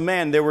me, son of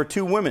man. There were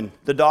two women,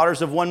 the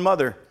daughters of one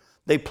mother.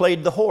 They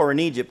played the whore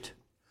in Egypt.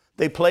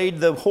 They played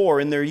the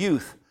whore in their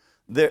youth.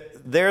 There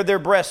their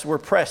breasts were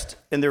pressed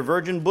and their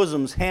virgin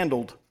bosoms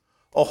handled.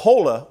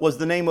 Oholah was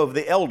the name of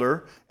the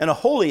elder, and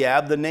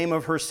Oholiab the name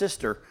of her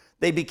sister.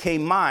 They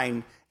became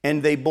mine,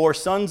 and they bore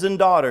sons and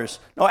daughters.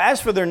 Now, as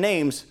for their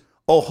names,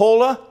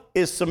 Oholah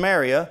is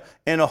Samaria,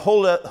 and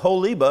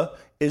Oholiba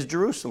is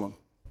Jerusalem.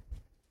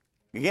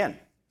 Again,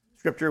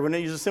 Scripture, when it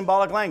uses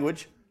symbolic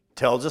language,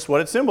 tells us what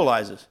it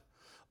symbolizes.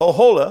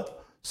 Oholah,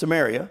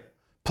 Samaria,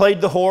 played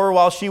the whore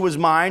while she was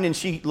mine, and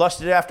she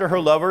lusted after her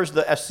lovers,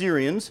 the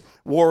Assyrians,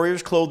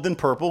 warriors clothed in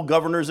purple,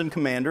 governors and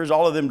commanders,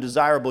 all of them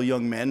desirable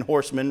young men,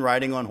 horsemen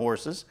riding on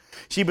horses.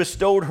 She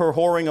bestowed her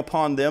whoring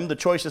upon them, the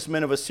choicest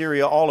men of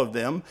Assyria, all of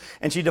them,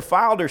 and she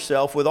defiled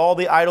herself with all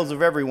the idols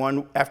of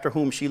everyone after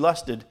whom she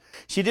lusted.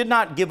 She did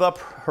not give up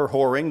her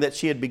whoring that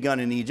she had begun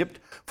in Egypt,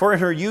 for in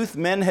her youth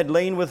men had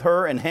lain with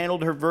her and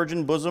handled her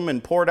virgin bosom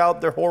and poured out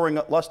their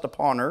whoring lust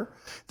upon her.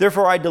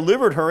 Therefore I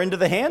delivered her into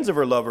the hands of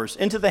her lovers,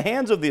 into the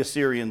hands of the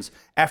Assyrians,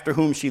 after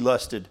whom she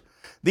lusted.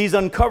 These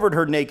uncovered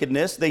her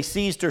nakedness, they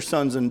seized her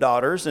sons and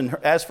daughters, and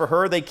as for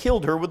her, they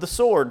killed her with the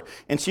sword,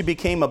 and she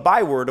became a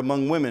byword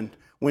among women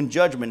when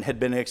judgment had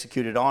been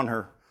executed on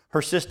her.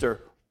 Her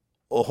sister,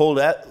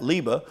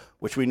 Oholiba,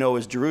 which we know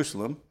is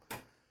Jerusalem,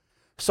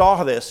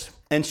 saw this,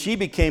 and she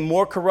became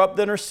more corrupt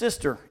than her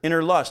sister in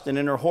her lust and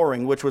in her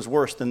whoring, which was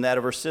worse than that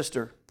of her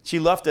sister. She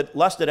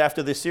lusted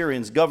after the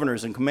Assyrians,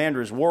 governors and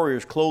commanders,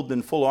 warriors clothed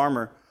in full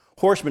armor,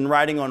 horsemen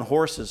riding on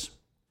horses,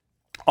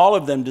 all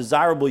of them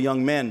desirable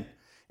young men.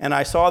 And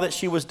I saw that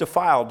she was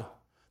defiled.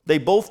 They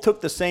both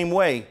took the same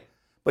way,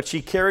 but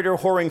she carried her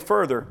whoring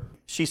further.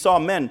 She saw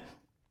men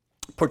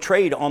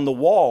portrayed on the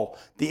wall,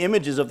 the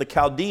images of the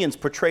Chaldeans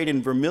portrayed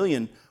in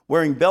vermilion,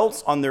 wearing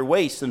belts on their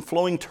waists and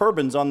flowing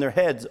turbans on their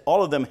heads,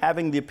 all of them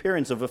having the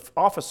appearance of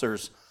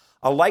officers,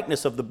 a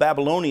likeness of the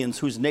Babylonians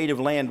whose native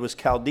land was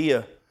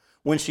Chaldea.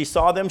 When she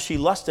saw them, she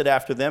lusted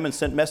after them and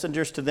sent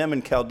messengers to them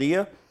in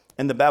Chaldea.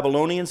 And the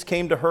Babylonians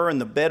came to her in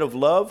the bed of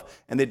love,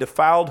 and they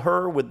defiled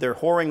her with their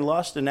whoring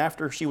lust. And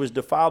after she was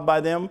defiled by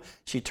them,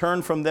 she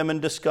turned from them in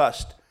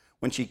disgust.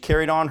 When she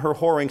carried on her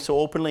whoring so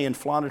openly and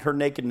flaunted her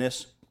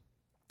nakedness,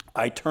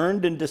 I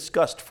turned in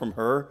disgust from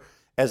her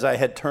as I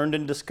had turned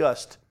in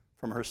disgust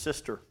from her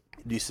sister.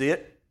 Do you see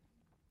it?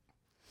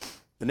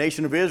 The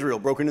nation of Israel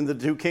broken into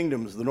the two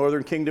kingdoms, the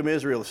northern kingdom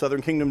Israel, the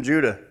southern kingdom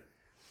Judah.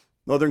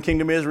 Northern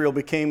kingdom Israel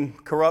became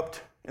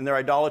corrupt in their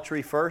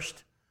idolatry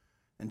first,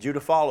 and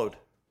Judah followed.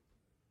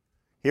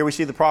 Here we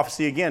see the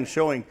prophecy again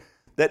showing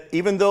that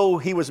even though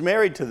he was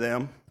married to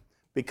them,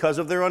 because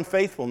of their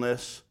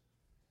unfaithfulness,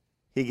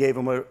 he gave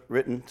them a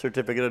written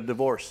certificate of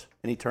divorce,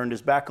 and he turned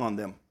his back on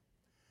them.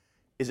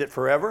 Is it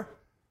forever?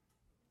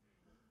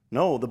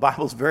 No, the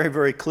Bible's very,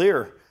 very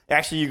clear.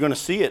 Actually, you're going to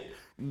see it.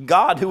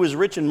 God, who is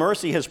rich in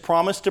mercy, has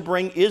promised to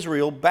bring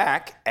Israel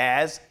back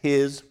as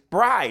his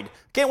bride.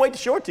 Can't wait to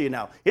show it to you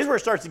now. Here's where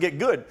it starts to get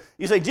good.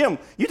 You say, Jim,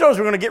 you told us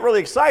we were going to get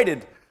really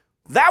excited.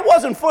 That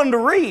wasn't fun to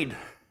read.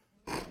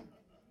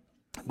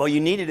 Well,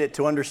 you needed it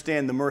to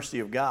understand the mercy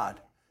of God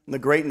and the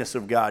greatness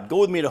of God. Go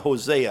with me to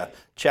Hosea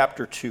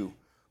chapter 2.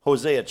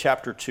 Hosea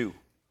chapter 2,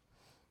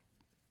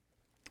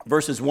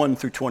 verses 1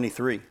 through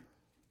 23.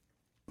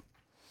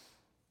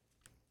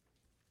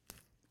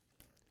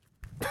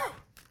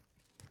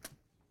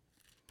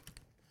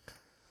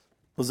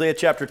 Hosea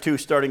chapter 2,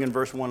 starting in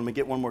verse 1. Let me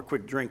get one more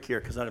quick drink here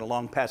because I had a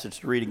long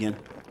passage to read again.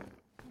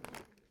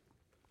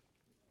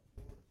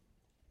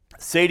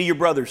 Say to your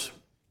brothers,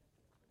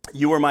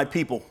 you are my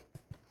people,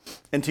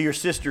 and to your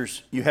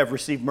sisters, you have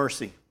received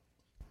mercy.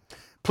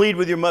 Plead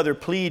with your mother,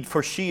 plead,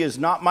 for she is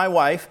not my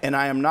wife, and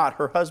I am not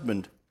her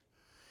husband.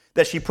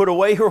 That she put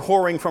away her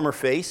whoring from her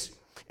face,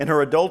 and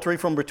her adultery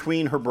from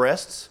between her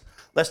breasts,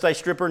 lest I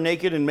strip her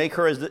naked and make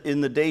her as in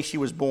the day she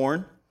was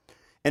born,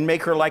 and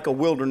make her like a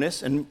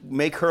wilderness, and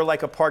make her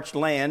like a parched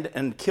land,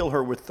 and kill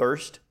her with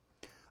thirst.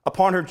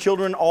 Upon her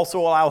children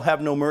also I'll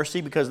have no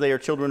mercy, because they are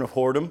children of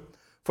whoredom.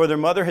 For their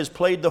mother has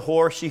played the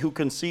whore. She who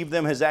conceived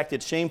them has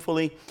acted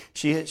shamefully.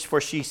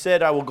 For she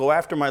said, I will go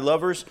after my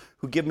lovers,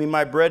 who give me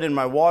my bread and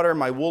my water,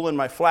 my wool and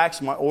my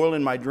flax, my oil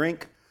and my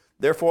drink.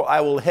 Therefore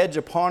I will hedge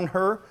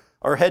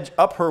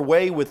up her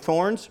way with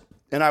thorns,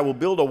 and I will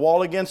build a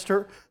wall against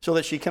her, so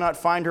that she cannot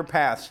find her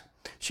paths.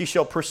 She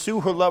shall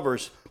pursue her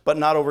lovers, but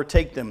not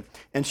overtake them.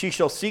 And she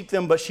shall seek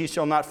them, but she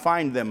shall not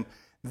find them.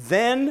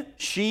 Then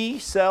she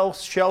shall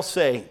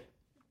say,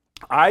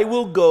 I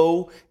will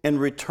go and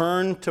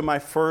return to my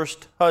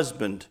first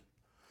husband,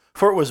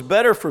 for it was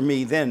better for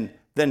me then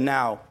than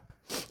now.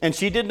 And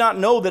she did not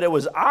know that it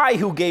was I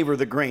who gave her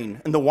the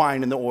grain and the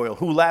wine and the oil,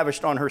 who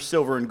lavished on her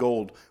silver and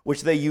gold,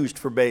 which they used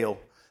for Baal.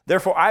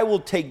 Therefore I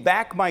will take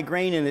back my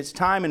grain in its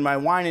time and my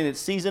wine in its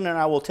season, and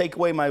I will take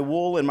away my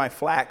wool and my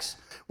flax,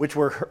 which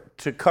were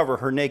to cover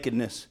her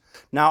nakedness.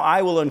 Now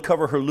I will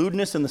uncover her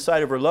lewdness in the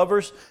sight of her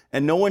lovers,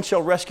 and no one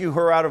shall rescue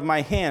her out of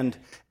my hand.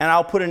 And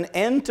I'll put an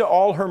end to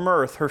all her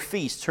mirth, her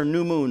feasts, her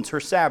new moons, her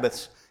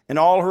Sabbaths, and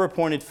all her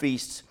appointed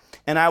feasts.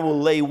 And I will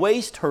lay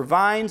waste her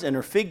vines and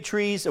her fig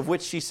trees, of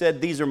which she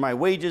said, These are my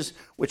wages,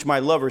 which my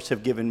lovers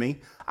have given me.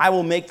 I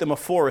will make them a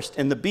forest,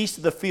 and the beasts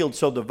of the field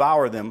shall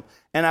devour them.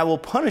 And I will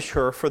punish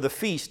her for the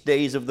feast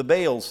days of the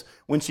Baals,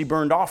 when she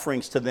burned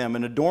offerings to them,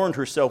 and adorned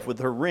herself with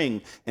her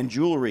ring and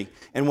jewelry,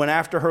 and went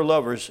after her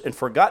lovers, and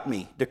forgot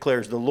me,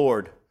 declares the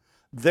Lord.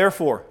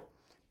 Therefore,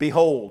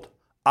 behold,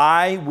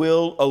 I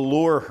will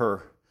allure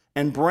her,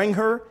 and bring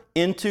her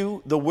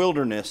into the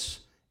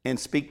wilderness, and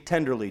speak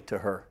tenderly to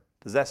her.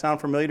 Does that sound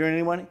familiar to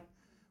anyone?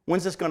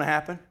 When's this going to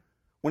happen?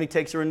 When he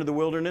takes her into the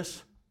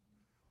wilderness?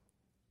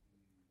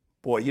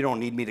 Boy, you don't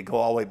need me to go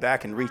all the way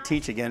back and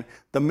reteach again.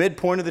 The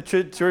midpoint of the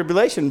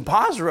tribulation,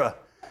 Basra.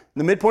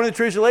 The midpoint of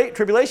the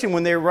tribulation,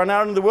 when they run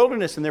out into the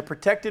wilderness and they're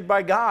protected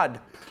by God.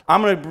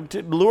 I'm going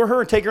to lure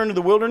her and take her into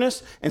the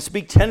wilderness and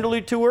speak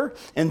tenderly to her.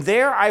 And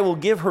there I will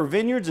give her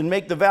vineyards and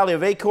make the valley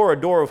of Achor a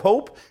door of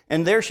hope.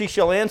 And there she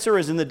shall answer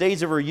as in the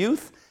days of her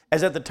youth,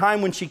 as at the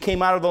time when she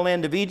came out of the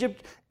land of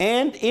Egypt.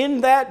 And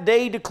in that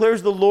day,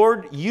 declares the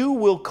Lord, you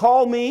will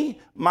call me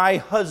my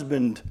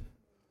husband,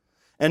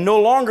 and no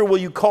longer will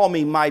you call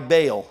me my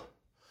Baal.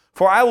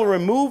 For I will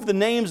remove the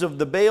names of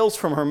the Baals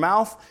from her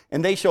mouth,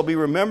 and they shall be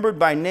remembered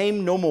by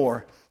name no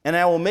more. And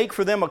I will make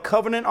for them a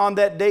covenant on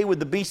that day with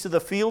the beasts of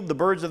the field, the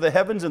birds of the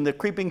heavens, and the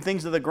creeping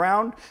things of the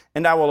ground.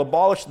 And I will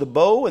abolish the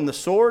bow and the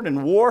sword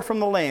and war from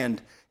the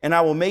land. And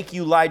I will make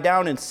you lie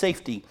down in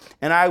safety.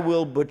 And I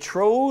will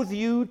betroth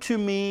you to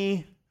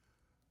me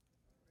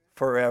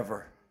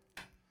forever.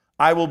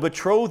 I will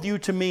betroth you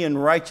to me in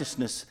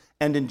righteousness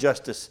and in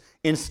justice,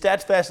 in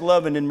steadfast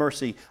love and in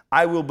mercy.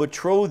 I will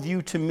betroth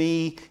you to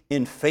me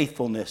in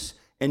faithfulness,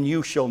 and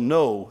you shall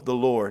know the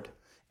Lord.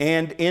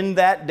 And in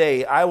that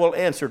day I will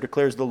answer,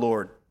 declares the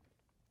Lord.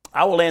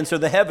 I will answer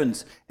the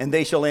heavens, and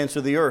they shall answer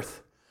the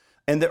earth.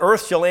 And the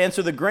earth shall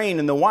answer the grain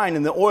and the wine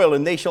and the oil,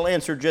 and they shall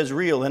answer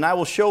Jezreel. And I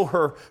will sow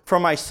her for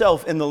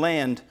myself in the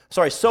land.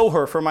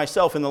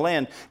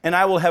 And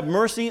I will have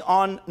mercy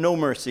on no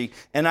mercy.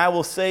 And I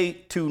will say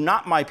to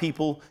not my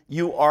people,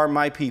 you are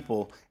my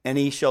people. And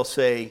he shall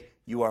say,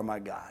 you are my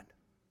God.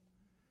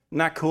 Isn't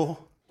that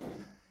cool?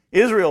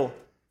 Israel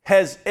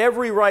has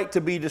every right to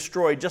be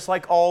destroyed, just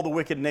like all the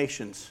wicked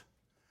nations.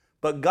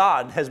 But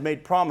God has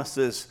made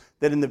promises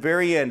that in the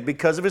very end,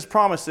 because of his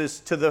promises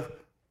to the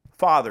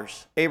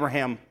fathers,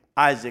 Abraham,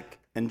 Isaac,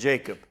 and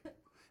Jacob.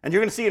 And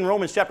you're going to see in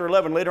Romans chapter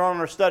 11, later on in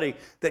our study,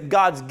 that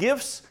God's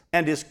gifts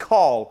and his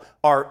call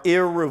are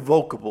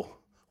irrevocable.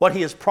 What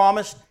he has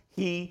promised,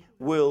 he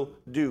will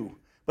do.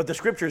 But the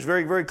scripture is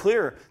very, very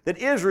clear that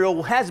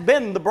Israel has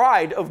been the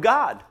bride of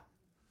God.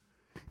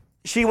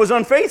 She was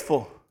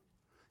unfaithful.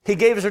 He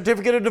gave a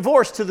certificate of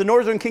divorce to the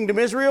northern kingdom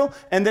Israel,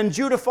 and then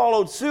Judah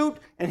followed suit,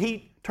 and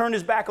he turned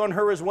his back on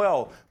her as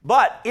well.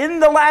 But in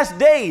the last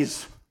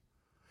days,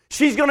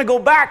 she's going to go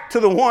back to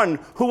the one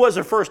who was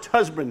her first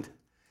husband.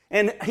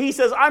 And he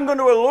says, I'm going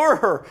to allure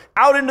her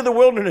out into the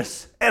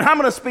wilderness, and I'm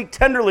going to speak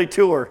tenderly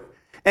to her.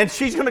 And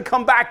she's going to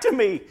come back to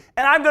me,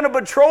 and I'm going to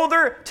betroth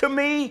her to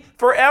me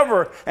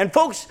forever. And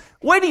folks,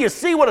 wait till you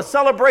see what a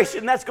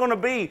celebration that's going to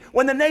be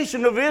when the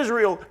nation of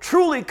Israel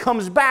truly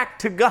comes back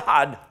to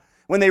God,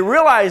 when they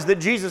realize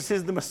that Jesus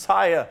is the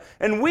Messiah.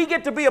 And we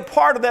get to be a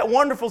part of that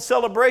wonderful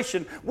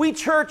celebration. We,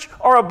 church,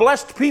 are a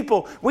blessed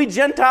people. We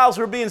Gentiles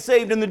who are being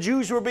saved and the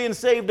Jews who are being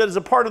saved as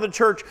a part of the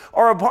church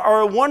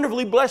are a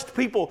wonderfully blessed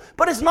people.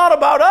 But it's not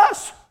about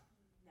us.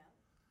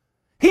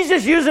 He's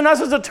just using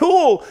us as a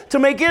tool to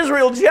make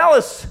Israel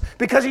jealous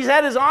because he's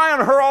had his eye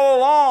on her all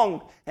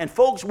along. And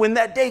folks, when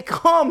that day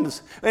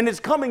comes, and it's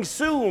coming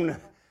soon,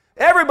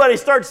 everybody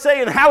starts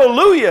saying,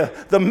 hallelujah,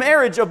 the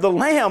marriage of the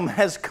Lamb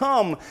has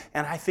come.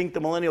 And I think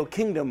the millennial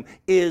kingdom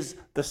is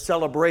the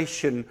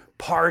celebration,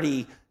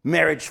 party,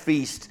 marriage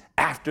feast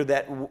after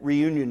that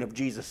reunion of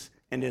Jesus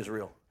and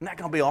Israel. Isn't that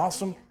going to be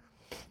awesome?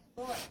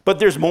 But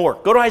there's more.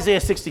 Go to Isaiah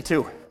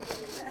 62.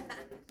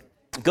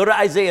 Go to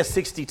Isaiah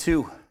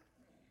 62.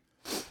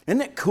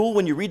 Isn't it cool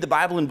when you read the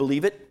Bible and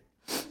believe it?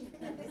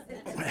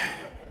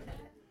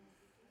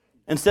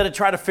 instead of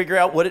trying to figure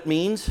out what it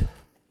means?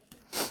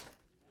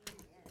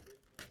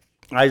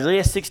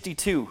 Isaiah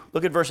 62,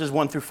 look at verses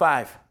 1 through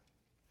 5.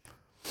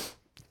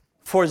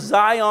 For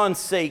Zion's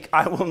sake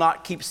I will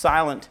not keep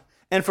silent,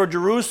 and for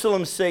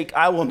Jerusalem's sake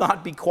I will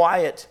not be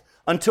quiet,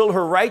 until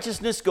her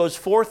righteousness goes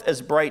forth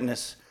as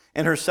brightness,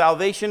 and her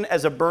salvation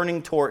as a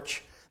burning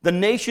torch. The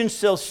nations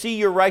shall see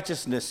your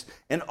righteousness,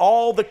 and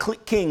all the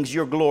kings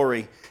your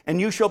glory. And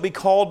you shall be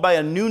called by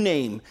a new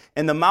name,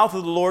 and the mouth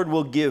of the Lord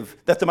will give,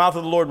 that the mouth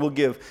of the Lord will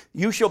give.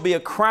 You shall be a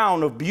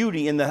crown of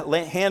beauty in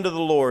the hand of the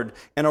Lord,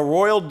 and a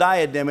royal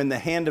diadem in the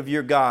hand of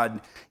your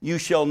God. You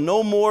shall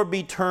no more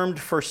be termed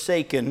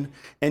forsaken,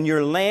 and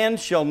your land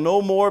shall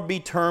no more be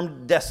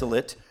termed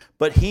desolate.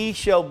 But you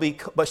shall be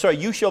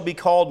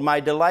called, my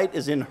delight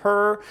is in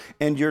her,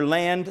 and your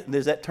land,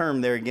 there's that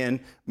term there again,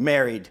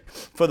 married.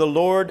 For the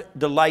Lord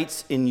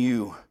delights in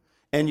you,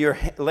 and your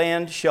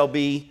land shall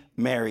be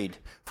married.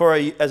 For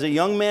as a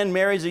young man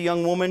marries a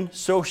young woman,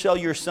 so shall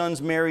your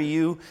sons marry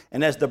you.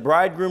 And as the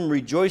bridegroom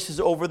rejoices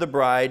over the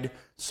bride,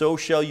 so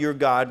shall your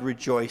God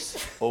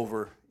rejoice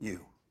over you.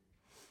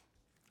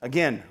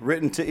 Again,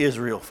 written to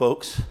Israel,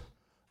 folks.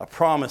 A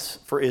promise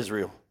for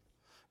Israel.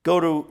 Go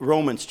to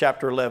Romans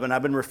chapter 11.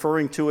 I've been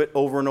referring to it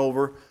over and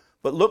over.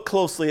 But look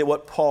closely at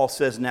what Paul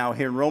says now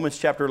here in Romans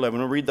chapter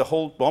 11. I'll read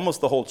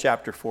almost the whole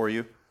chapter for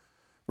you.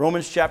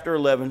 Romans chapter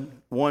 11,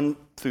 1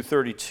 through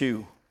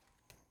 32.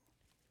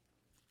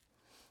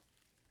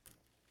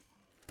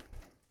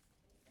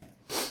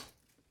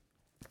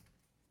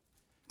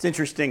 It's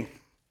interesting.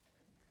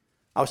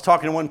 I was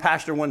talking to one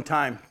pastor one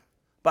time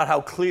about how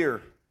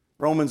clear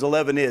Romans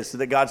 11 is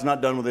that God's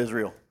not done with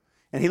Israel.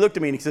 And he looked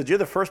at me and he said, you're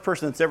the first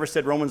person that's ever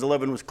said Romans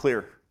 11 was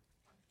clear.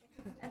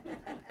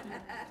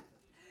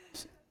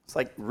 It's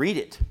like, read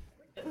it.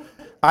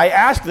 I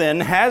ask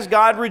then, has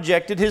God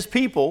rejected his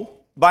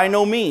people? By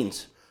no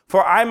means.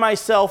 For I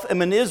myself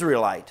am an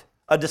Israelite,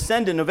 a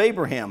descendant of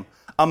Abraham,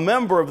 a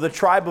member of the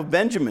tribe of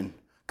Benjamin.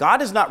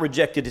 God has not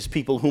rejected his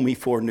people whom he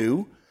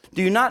foreknew.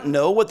 Do you not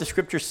know what the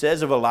scripture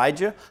says of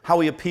Elijah, how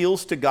he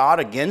appeals to God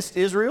against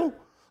Israel?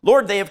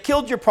 Lord, they have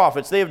killed your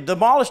prophets, they have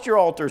demolished your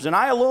altars, and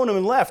I alone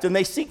am left, and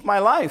they seek my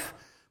life.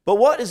 But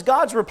what is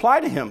God's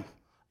reply to him?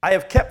 I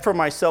have kept for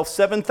myself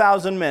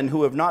 7,000 men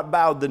who have not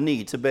bowed the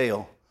knee to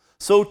Baal.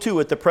 So too,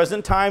 at the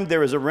present time,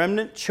 there is a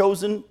remnant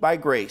chosen by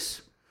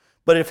grace.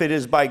 But if it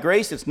is by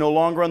grace, it's no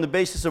longer on the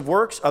basis of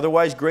works,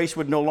 otherwise grace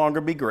would no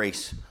longer be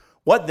grace.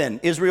 What then?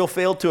 Israel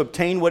failed to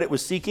obtain what it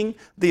was seeking.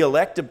 The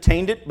elect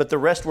obtained it, but the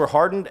rest were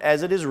hardened,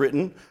 as it is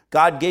written.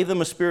 God gave them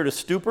a spirit of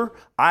stupor,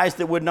 eyes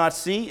that would not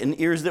see, and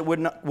ears that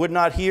would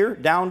not hear,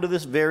 down to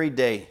this very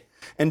day.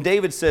 And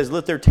David says,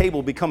 let their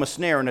table become a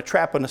snare and a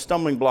trap and a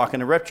stumbling block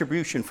and a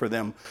retribution for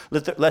them.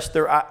 Let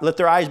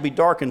their eyes be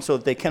darkened so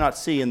that they cannot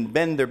see and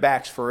bend their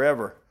backs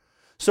forever.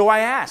 So I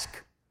ask,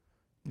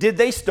 did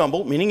they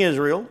stumble, meaning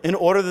Israel, in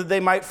order that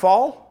they might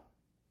fall?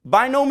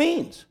 By no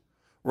means.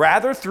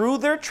 Rather, through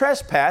their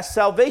trespass,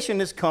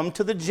 salvation has come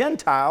to the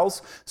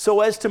Gentiles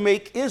so as to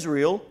make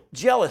Israel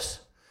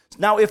jealous.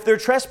 Now, if their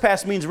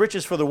trespass means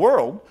riches for the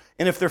world,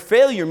 and if their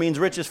failure means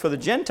riches for the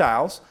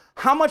Gentiles,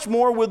 how much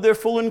more would their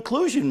full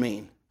inclusion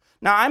mean?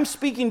 Now, I'm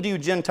speaking to you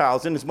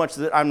Gentiles inasmuch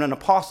that I'm an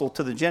apostle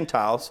to the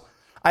Gentiles.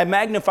 I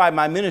magnify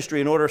my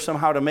ministry in order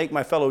somehow to make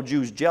my fellow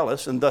Jews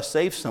jealous and thus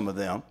save some of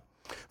them.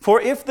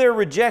 For if their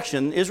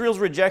rejection, Israel's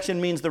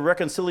rejection means the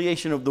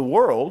reconciliation of the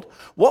world,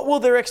 what will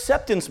their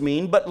acceptance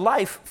mean but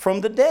life from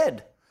the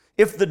dead?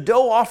 If the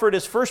dough offered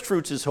as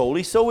firstfruits is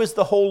holy, so is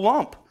the whole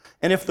lump.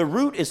 And if the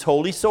root is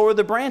holy, so are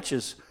the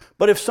branches.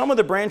 But if some of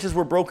the branches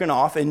were broken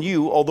off, and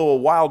you, although a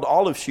wild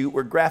olive shoot,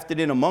 were grafted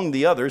in among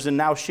the others, and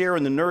now share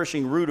in the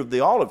nourishing root of the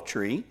olive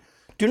tree,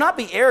 do not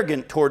be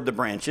arrogant toward the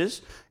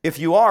branches. If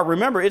you are,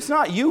 remember, it's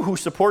not you who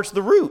supports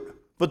the root,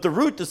 but the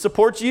root that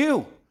supports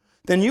you.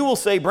 Then you will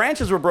say,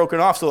 branches were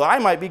broken off so that I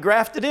might be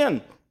grafted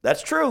in.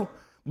 That's true.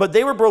 But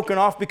they were broken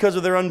off because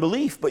of their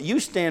unbelief, but you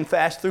stand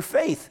fast through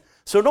faith.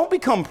 So don't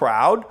become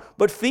proud,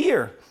 but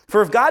fear.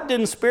 For if God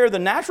didn't spare the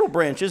natural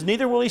branches,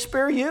 neither will he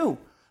spare you.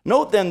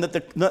 Note then that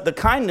the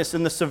kindness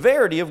and the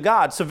severity of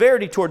God,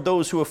 severity toward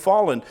those who have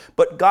fallen,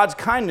 but God's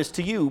kindness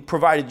to you,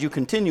 provided you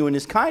continue in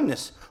his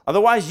kindness.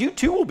 Otherwise, you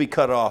too will be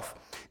cut off.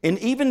 And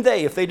even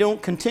they, if they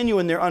don't continue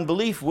in their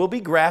unbelief, will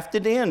be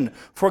grafted in.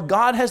 For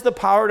God has the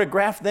power to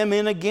graft them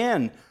in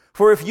again.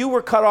 For if you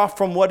were cut off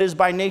from what is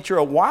by nature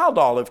a wild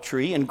olive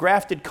tree and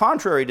grafted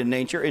contrary to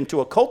nature into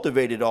a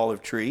cultivated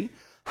olive tree,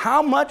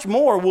 how much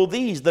more will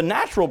these, the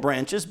natural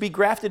branches, be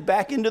grafted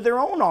back into their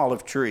own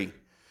olive tree?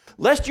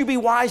 Lest you be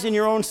wise in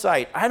your own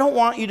sight. I don't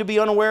want you to be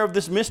unaware of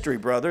this mystery,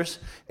 brothers.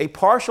 A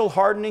partial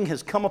hardening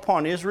has come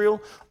upon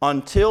Israel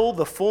until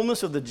the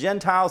fullness of the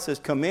Gentiles has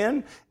come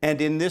in,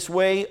 and in this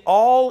way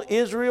all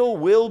Israel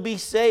will be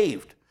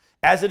saved.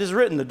 As it is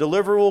written, the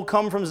deliverer will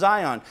come from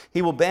Zion.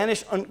 He will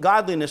banish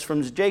ungodliness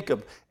from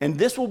Jacob, and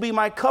this will be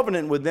my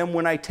covenant with them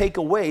when I take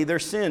away their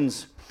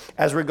sins.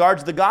 As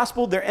regards the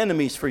gospel, they're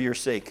enemies for your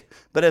sake.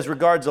 But as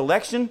regards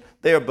election,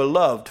 they are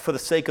beloved for the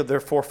sake of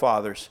their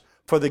forefathers.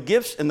 For the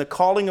gifts and the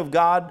calling of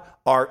God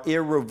are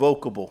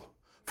irrevocable.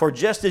 For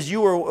just as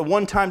you were at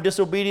one time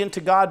disobedient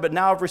to God, but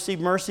now have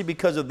received mercy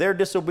because of their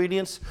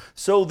disobedience,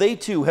 so they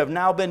too have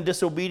now been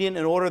disobedient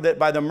in order that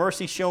by the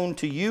mercy shown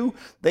to you,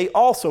 they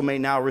also may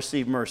now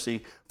receive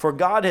mercy. For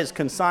God has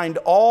consigned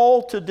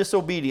all to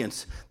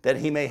disobedience, that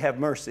he may have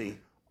mercy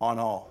on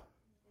all.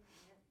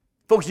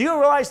 Folks, do you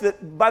realize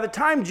that by the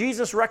time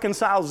Jesus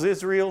reconciles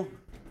Israel,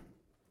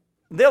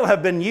 there'll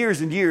have been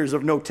years and years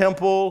of no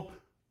temple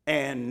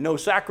and no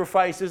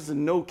sacrifices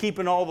and no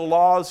keeping all the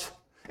laws.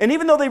 And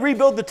even though they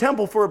rebuild the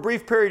temple for a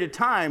brief period of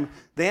time,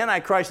 the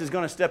Antichrist is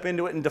going to step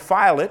into it and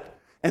defile it.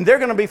 And they're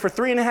going to be for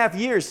 3.5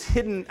 years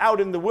hidden out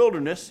in the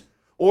wilderness,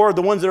 or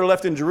the ones that are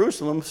left in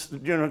Jerusalem,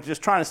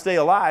 just trying to stay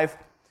alive.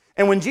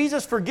 And when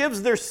Jesus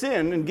forgives their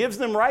sin and gives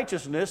them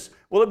righteousness,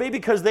 will it be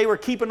because they were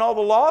keeping all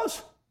the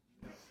laws?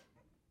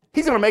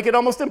 He's going to make it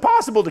almost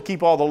impossible to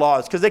keep all the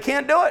laws because they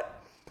can't do it.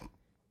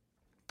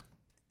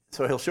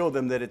 So he'll show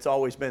them that it's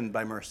always been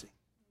by mercy,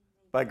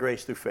 by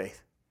grace through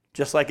faith.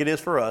 Just like it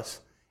is for us,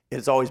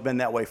 it's always been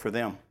that way for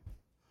them.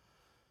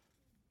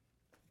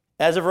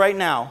 As of right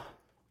now,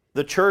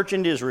 the church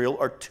and Israel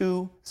are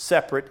two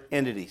separate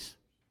entities.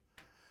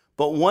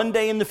 But one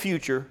day in the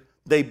future,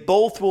 they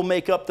both will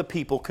make up the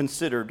people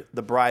considered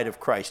the bride of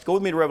Christ. Go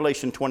with me to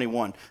Revelation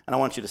 21, and I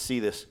want you to see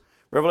this.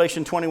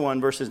 Revelation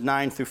 21, verses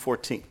 9 through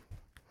 14.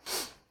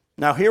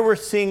 Now here we're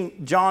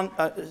seeing John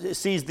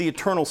sees the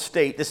eternal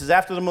state. This is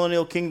after the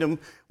millennial kingdom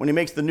when he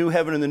makes the new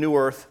heaven and the new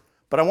earth.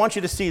 But I want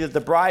you to see that the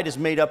bride is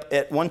made up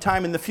at one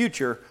time in the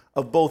future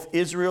of both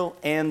Israel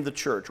and the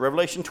church.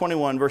 Revelation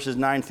 21, verses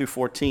 9 through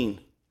 14.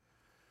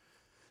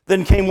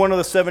 Then came one of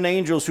the 7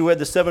 angels who had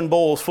the 7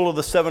 bowls full of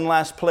the 7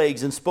 last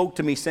plagues and spoke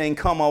to me, saying,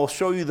 Come, I will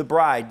show you the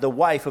bride, the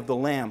wife of the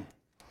Lamb.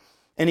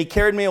 And he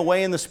carried me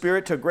away in the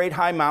Spirit to a great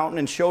high mountain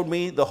and showed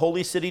me the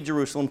holy city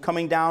Jerusalem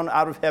coming down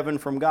out of heaven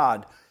from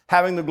God,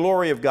 having the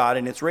glory of God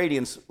and its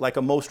radiance like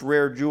a most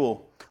rare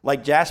jewel,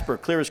 like jasper,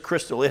 clear as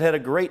crystal. It had a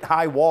great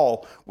high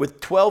wall with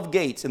 12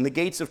 gates, and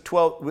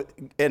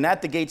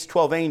at the gates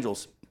 12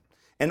 angels.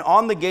 And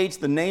on the gates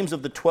the names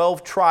of the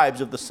 12 tribes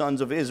of the sons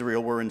of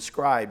Israel were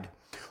inscribed.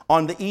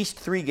 On the east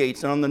 3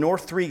 gates, and on the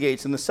north 3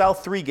 gates, and the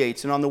south 3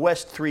 gates, and on the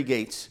west 3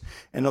 gates.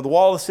 And the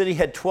wall of the city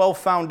had 12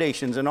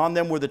 foundations, and on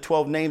them were the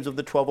 12 names of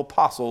the 12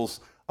 apostles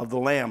of the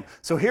Lamb.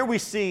 So here we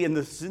see in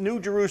the new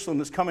Jerusalem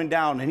that's coming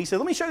down, and he said,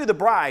 let me show you the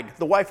bride,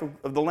 the wife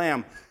of the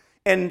Lamb.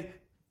 And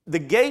the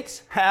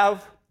gates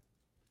have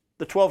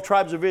the 12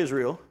 tribes of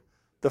Israel.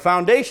 The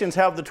foundations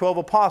have the 12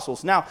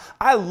 apostles. Now,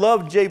 I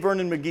love J.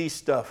 Vernon McGee's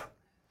stuff,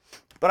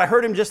 but I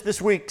heard him just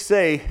this week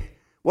say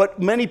what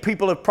many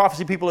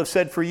prophecy people have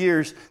said for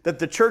years, that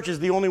the church is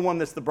the only one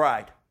that's the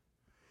bride.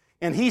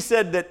 And he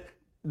said that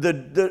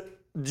the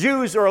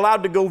Jews are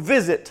allowed to go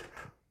visit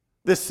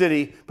this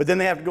city, but then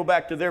they have to go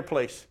back to their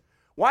place.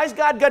 Why has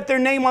God got their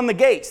name on the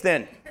gates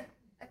then?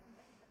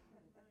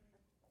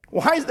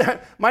 Why is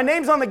that? My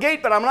name's on the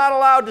gate, but I'm not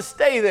allowed to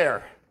stay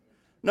there.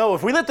 No,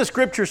 if we let the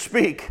scriptures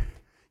speak,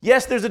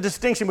 yes, there's a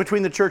distinction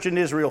between the church and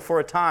Israel for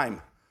a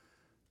time.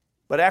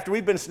 But after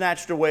we've been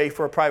snatched away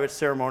for a private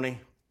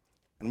ceremony,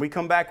 and we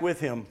come back with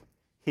him,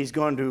 he's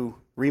going to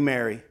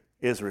remarry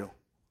Israel.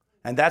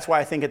 And that's why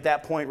I think at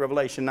that point,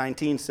 Revelation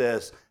 19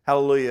 says,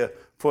 hallelujah,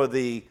 for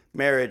the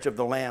marriage of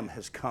the Lamb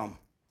has come.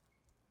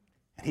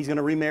 And he's going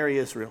to remarry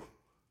Israel,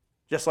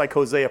 just like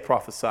Hosea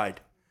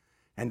prophesied.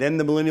 And then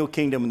the millennial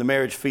kingdom and the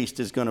marriage feast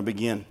is going to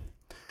begin.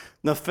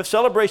 The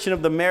celebration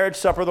of the marriage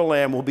supper of the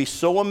Lamb will be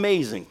so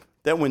amazing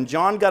that when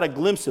John got a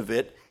glimpse of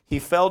it, he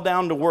fell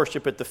down to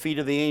worship at the feet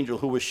of the angel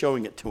who was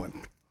showing it to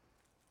him.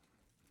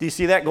 Do you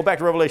see that? Go back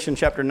to Revelation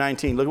chapter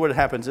 19. Look what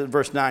happens in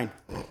verse 9.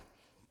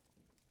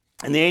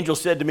 And the angel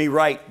said to me,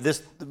 write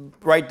this,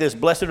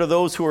 blessed are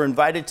those who are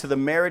invited to the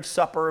marriage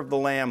supper of the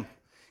Lamb.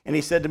 And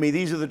he said to me,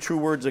 these are the true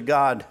words of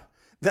God.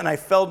 Then I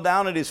fell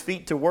down at his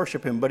feet to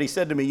worship him. But he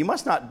said to me, you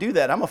must not do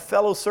that. I'm a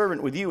fellow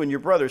servant with you and your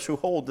brothers who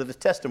hold to the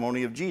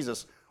testimony of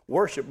Jesus.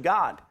 Worship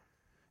God.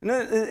 Do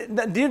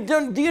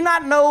you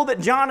not know that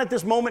John at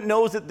this moment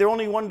knows that the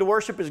only one to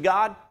worship is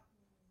God?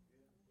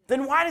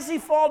 Then why does he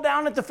fall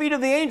down at the feet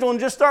of the angel and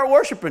just start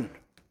worshiping?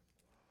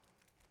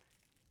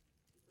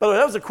 By the way,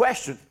 that was a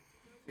question.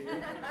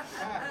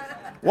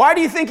 Why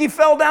do you think he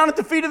fell down at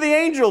the feet of the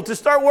angel to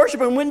start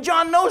worshiping when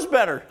John knows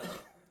better?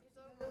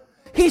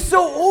 He's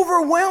so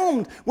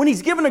overwhelmed when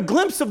he's given a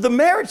glimpse of the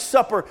marriage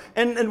supper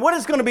and what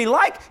it's going to be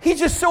like. He's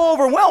just so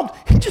overwhelmed.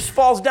 He just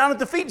falls down at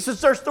the feet and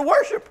starts to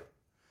worship.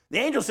 The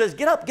angel says,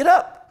 get up, get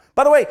up.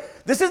 By the way,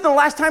 this isn't the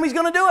last time he's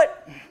going to do it.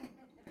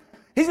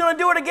 He's going to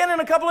do it again in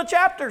a couple of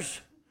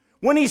chapters.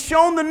 When he's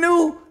shown the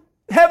new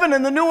heaven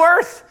and the new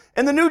earth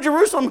and the new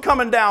Jerusalem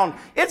coming down,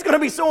 it's going to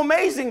be so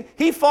amazing.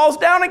 He falls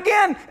down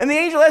again, and the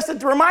angel has to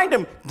remind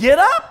him, get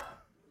up.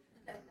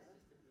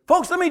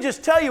 Folks, let me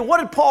just tell you, what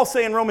did Paul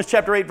say in Romans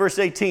chapter 8, verse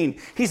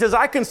 18? He says,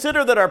 I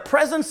consider that our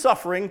present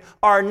suffering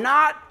are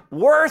not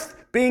worth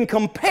being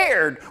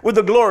compared with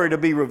the glory to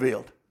be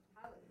revealed.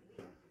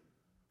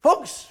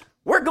 Folks,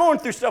 we're going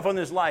through stuff in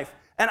this life,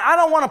 and I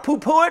don't want to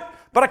poo-poo it,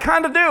 but I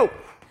kind of do.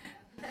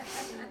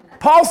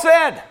 Paul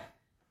said,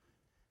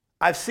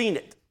 I've seen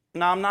it.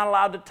 Now, I'm not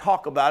allowed to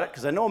talk about it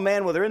because I know a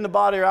man, whether in the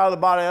body or out of the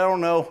body, I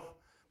don't know.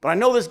 But I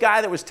know this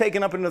guy that was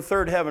taken up into the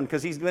third heaven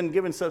because he's been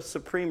given such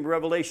supreme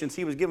revelations.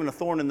 He was given a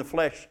thorn in the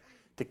flesh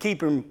to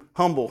keep him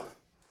humble.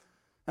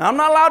 And I'm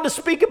not allowed to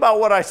speak about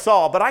what I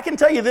saw, but I can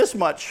tell you this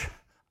much.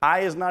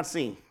 Eye is not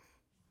seen,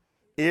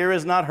 ear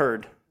is not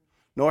heard,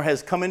 nor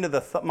has come into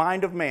the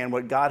mind of man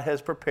what God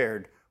has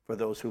prepared for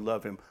those who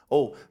love him.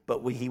 Oh,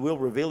 but he will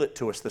reveal it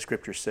to us, the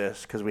scripture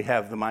says, because we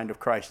have the mind of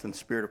Christ and the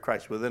Spirit of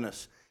Christ within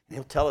us. And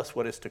he'll tell us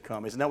what is to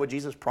come. Isn't that what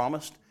Jesus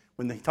promised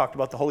when he talked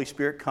about the Holy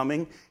Spirit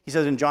coming? He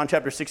says in John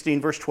chapter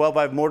 16, verse 12,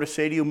 I have more to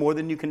say to you, more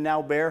than you can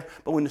now bear.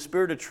 But when the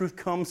Spirit of truth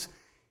comes,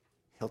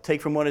 he'll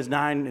take from what is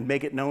thine and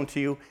make it known to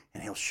you,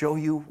 and he'll show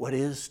you what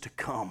is to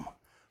come.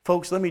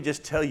 Folks, let me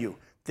just tell you,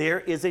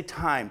 there is a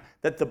time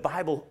that the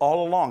Bible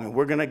all along, and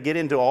we're going to get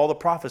into all the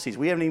prophecies.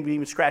 We haven't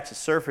even scratched the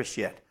surface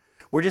yet.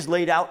 We're just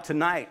laid out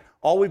tonight.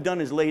 All we've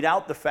done is laid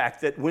out the fact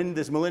that when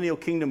this millennial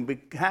kingdom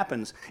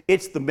happens,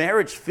 it's the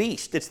marriage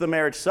feast, it's the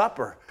marriage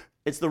supper,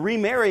 it's the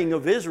remarrying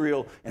of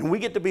Israel, and we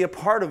get to be a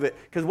part of it.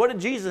 Because what did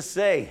Jesus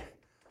say?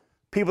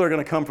 People are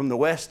going to come from the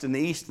west and the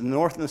east and the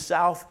north and the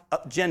south,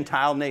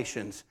 Gentile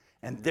nations,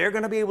 and they're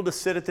going to be able to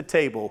sit at the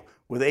table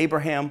with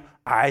Abraham,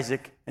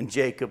 Isaac, and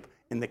Jacob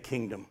in the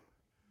kingdom.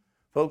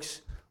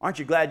 Folks, aren't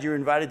you glad you're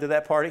invited to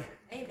that party?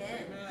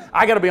 Amen.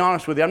 I got to be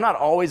honest with you. I'm not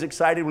always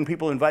excited when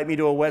people invite me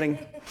to a wedding.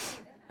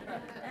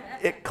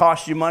 It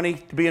costs you money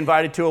to be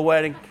invited to a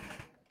wedding.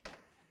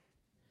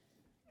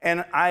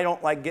 And I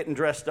don't like getting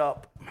dressed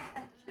up.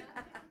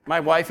 My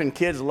wife and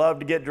kids love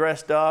to get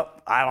dressed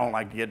up. I don't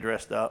like to get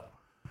dressed up.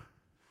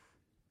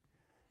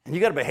 And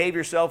you got to behave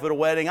yourself at a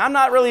wedding. I'm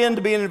not really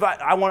into being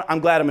invited. I'm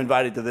glad I'm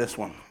invited to this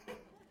one.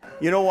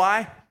 You know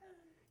why?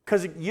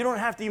 Because you don't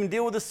have to even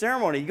deal with the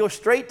ceremony. You go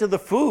straight to the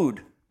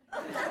food.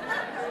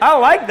 I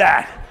like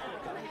that.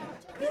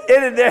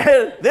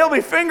 There'll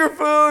be finger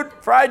food,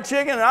 fried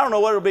chicken, I don't know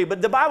what it'll be,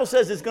 but the Bible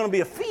says it's going to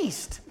be a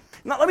feast.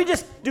 Now, let me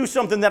just do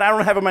something that I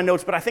don't have in my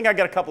notes, but I think I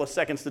got a couple of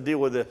seconds to deal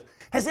with this.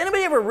 Has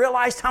anybody ever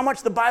realized how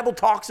much the Bible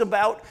talks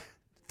about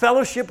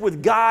fellowship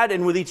with God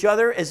and with each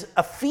other as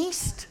a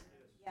feast?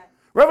 Yes.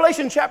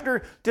 Revelation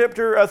chapter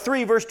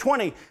 3, verse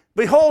 20.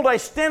 Behold, I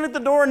stand at the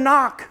door and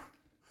knock.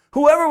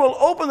 Whoever will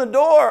open the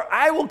door,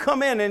 I will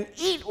come in and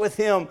eat with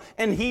him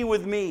and he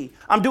with me.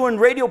 I'm doing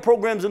radio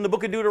programs in the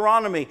book of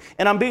Deuteronomy,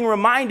 and I'm being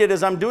reminded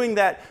as I'm doing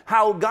that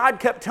how God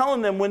kept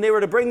telling them when they were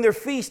to bring their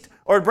feast,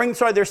 or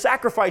their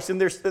sacrifice to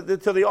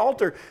the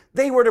altar,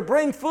 they were to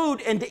bring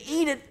food and to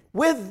eat it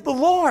with the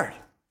Lord.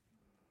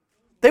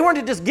 They weren't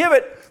to just give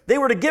it. They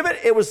were to give it.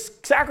 It was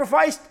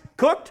sacrificed,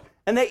 cooked,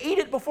 and they eat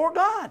it before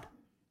God.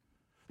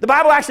 The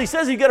Bible actually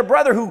says you get a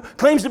brother who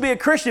claims to be a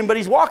Christian, but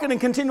he's walking in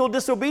continual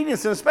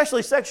disobedience and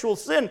especially sexual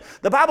sin.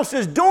 The Bible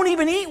says don't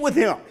even eat with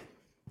him.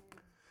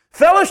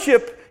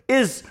 Fellowship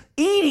is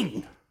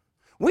eating.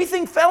 We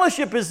think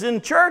fellowship is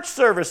in church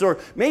service or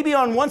maybe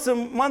on once a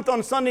month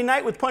on Sunday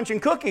night with punch and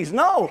cookies.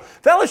 No,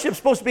 fellowship's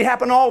supposed to be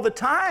happening all the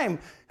time.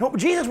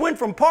 Jesus went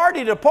from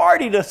party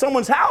to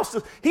someone's house.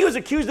 He was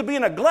accused of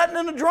being a glutton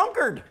and a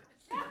drunkard.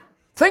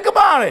 Think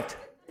about it.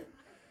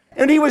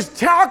 And he was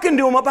talking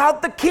to him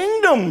about the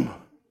kingdom.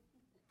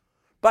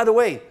 By the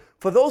way,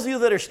 for those of you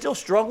that are still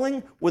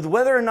struggling with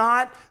whether or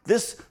not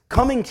this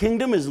coming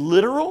kingdom is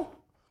literal,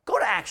 go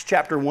to Acts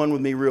chapter 1 with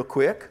me real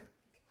quick.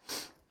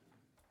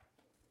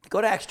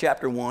 Go to Acts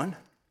chapter 1.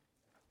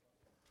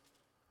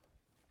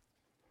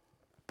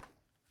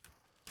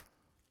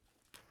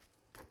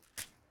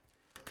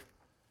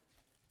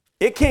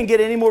 It can't get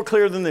any more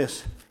clear than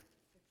this.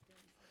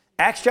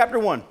 Acts chapter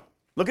 1.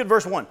 Look at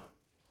verse 1.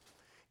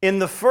 In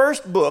the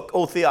first book,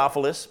 O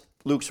Theophilus,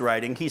 Luke's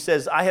writing, he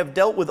says, I have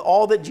dealt with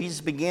all that Jesus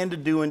began to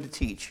do and to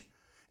teach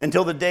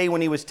until the day when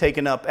he was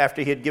taken up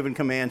after he had given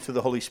commands to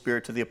the Holy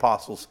Spirit to the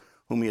apostles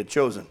whom he had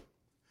chosen.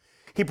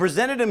 He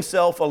presented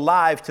himself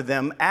alive to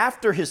them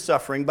after his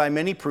suffering by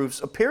many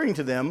proofs, appearing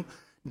to them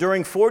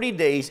during 40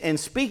 days and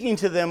speaking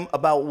to them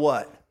about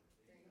what?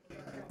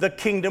 The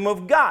kingdom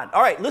of God.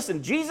 All right,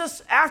 listen,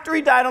 Jesus, after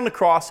he died on the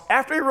cross,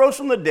 after he rose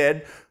from the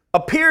dead,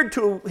 appeared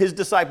to his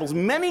disciples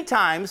many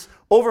times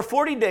over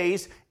 40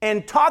 days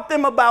and taught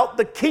them about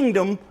the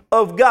kingdom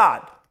of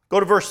God.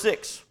 Go to verse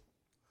 6.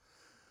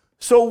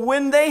 So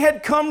when they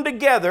had come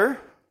together,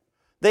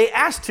 they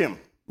asked him,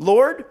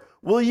 Lord,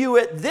 will you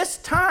at this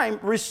time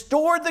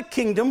restore the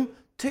kingdom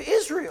to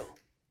Israel?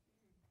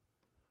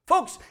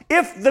 Folks,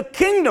 if the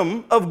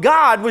kingdom of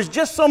God was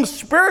just some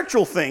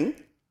spiritual thing,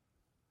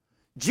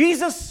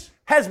 Jesus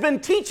has been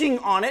teaching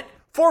on it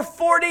for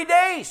 40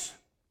 days.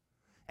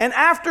 And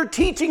after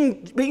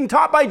teaching, being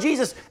taught by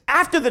Jesus,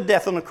 after the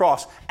death on the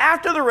cross,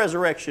 after the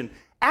resurrection,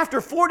 after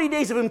 40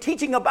 days of him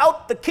teaching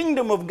about the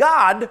kingdom of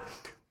God,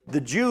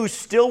 the Jews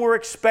still were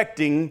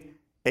expecting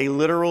a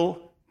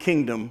literal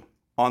kingdom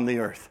on the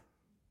earth.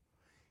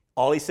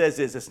 All he says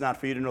is, it's not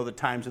for you to know the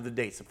times or the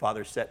dates the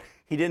Father set.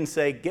 He didn't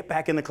say, get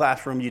back in the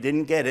classroom, you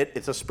didn't get it,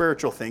 it's a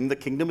spiritual thing, the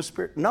kingdom is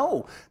spiritual.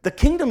 No, the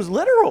kingdom's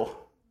literal.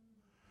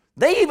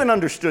 They even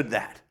understood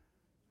that.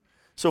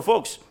 So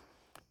folks,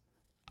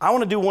 I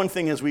want to do one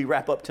thing as we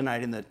wrap up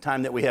tonight in the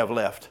time that we have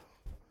left.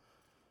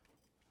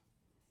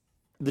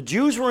 the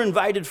Jews were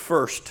invited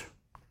first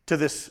to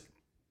this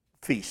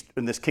feast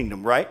in this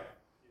kingdom, right?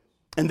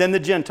 And then the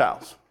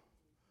Gentiles.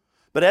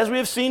 But as we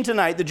have seen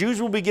tonight, the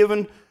Jews will be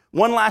given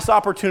one last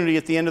opportunity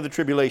at the end of the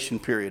tribulation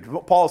period.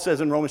 Paul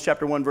says in Romans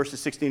chapter 1, verses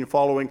 16 and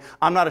following,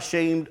 I'm not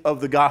ashamed of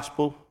the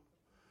gospel,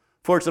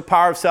 for it's the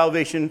power of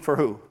salvation for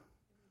who?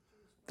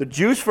 The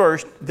Jews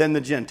first, then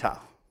the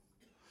Gentile.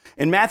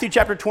 In Matthew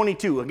chapter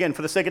 22, again,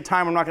 for the sake of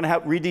time, I'm not going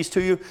to read these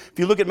to you. If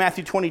you look at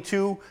Matthew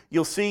 22,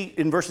 you'll see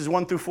in verses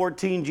 1 through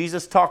 14,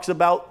 Jesus talks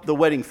about the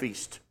wedding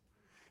feast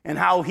and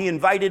how he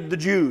invited the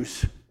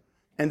Jews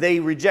and they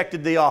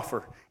rejected the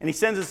offer. And he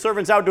sends his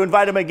servants out to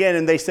invite them again,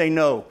 and they say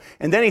no.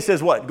 And then he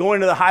says what? Go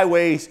into the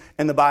highways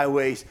and the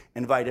byways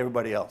and invite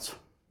everybody else.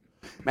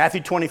 Matthew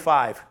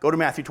 25. Go to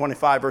Matthew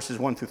 25, verses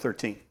 1 through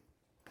 13.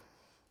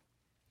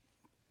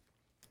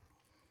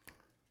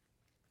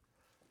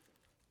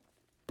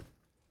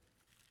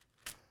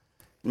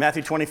 In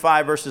Matthew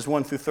 25, verses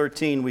 1 through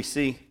 13, we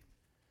see,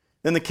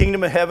 then the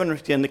kingdom of heaven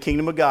and the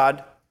kingdom of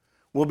God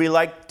will be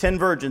like 10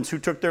 virgins who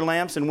took their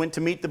lamps and went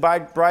to meet the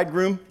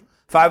bridegroom.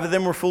 5 of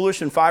them were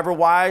foolish and 5 were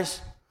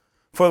wise.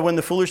 For when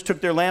the foolish took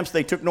their lamps,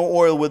 they took no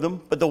oil with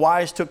them, but the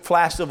wise took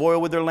flasks of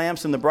oil with their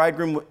lamps, and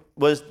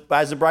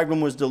as the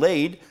bridegroom was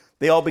delayed,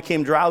 they all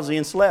became drowsy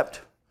and slept.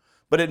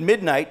 But at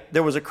midnight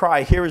there was a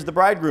cry, here is the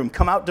bridegroom,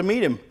 come out to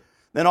meet him.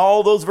 Then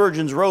all those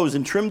virgins rose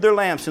and trimmed their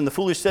lamps, and the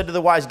foolish said to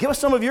the wise, give us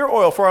some of your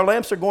oil, for our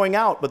lamps are going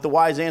out. But the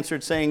wise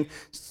answered, saying,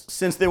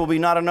 since there will be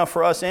not enough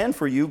for us and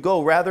for you,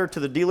 go rather to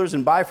the dealers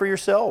and buy for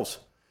yourselves.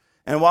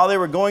 And while they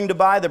were going to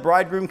buy, the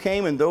bridegroom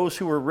came, and those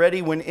who were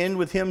ready went in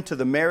with him to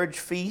the marriage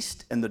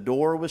feast, and the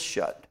door was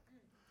shut.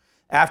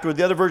 Afterward,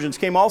 the other virgins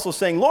came also,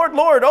 saying, Lord,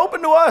 Lord,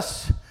 open to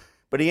us.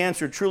 But he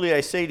answered, truly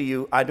I say to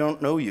you, I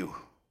don't know you.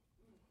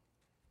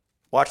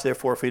 Watch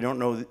therefore, for you don't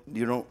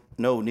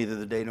know neither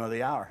the day nor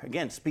the hour.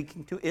 Again,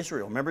 speaking to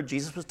Israel. Remember,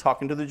 Jesus was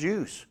talking to the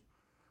Jews.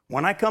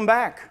 When I come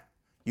back,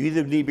 you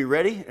either need to be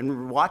ready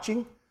and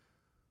watching,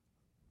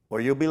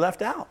 or you'll be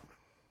left out.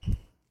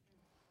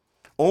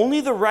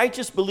 Only the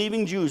righteous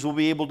believing Jews will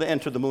be able to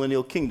enter the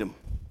millennial kingdom.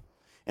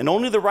 And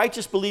only the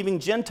righteous believing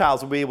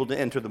Gentiles will be able to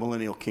enter the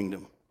millennial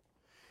kingdom.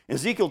 In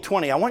Ezekiel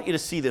 20, I want you to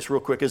see this real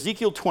quick.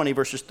 Ezekiel 20,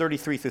 verses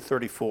 33 through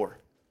 34.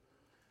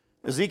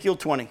 Ezekiel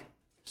 20,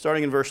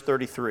 starting in verse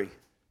 33.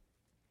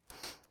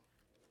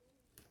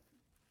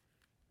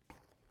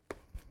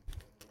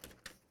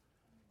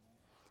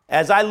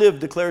 As I live,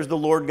 declares the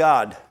Lord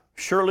God,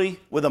 surely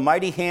with a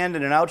mighty hand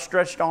and an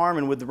outstretched arm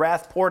and with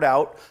wrath poured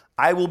out,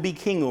 I will be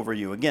king over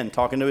you. Again,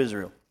 talking to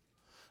Israel.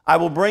 I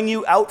will bring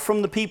you out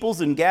from the peoples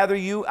and gather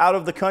you out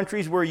of the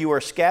countries where you are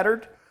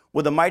scattered.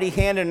 With a mighty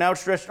hand and an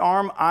outstretched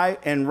arm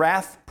and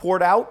wrath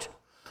poured out,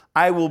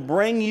 I will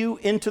bring you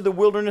into the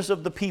wilderness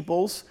of the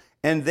peoples,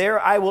 and there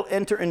I will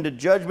enter into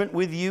judgment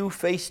with you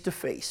face to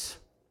face.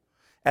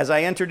 As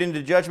I entered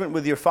into judgment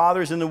with your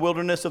fathers in the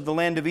wilderness of the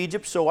land of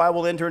Egypt, so I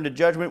will enter into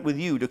judgment with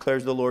you,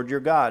 declares the Lord your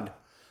God.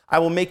 I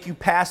will make you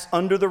pass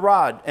under the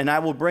rod, and I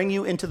will bring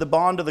you into the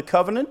bond of the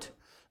covenant.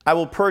 I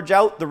will purge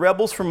out the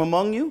rebels from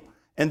among you,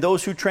 and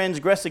those who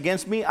transgress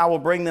against me, I will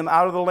bring them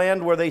out of the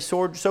land where they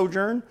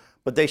sojourn,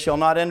 but they shall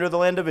not enter the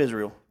land of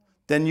Israel.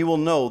 Then you will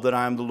know that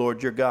I am the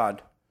Lord your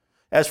God.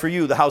 As for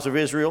you, the house of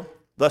Israel,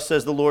 thus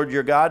says the Lord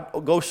your God,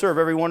 go serve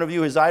every one of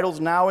you his idols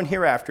now and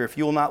hereafter, if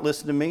you will not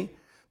listen to me.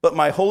 But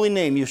my holy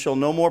name you shall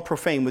no more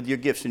profane with your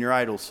gifts and your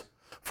idols.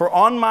 For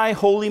on my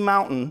holy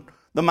mountain,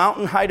 the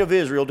mountain height of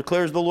Israel,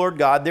 declares the Lord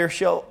God,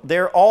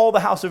 there all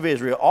the house of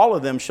Israel, all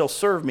of them shall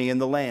serve me in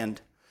the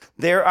land.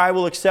 There I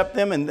will accept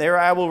them, and there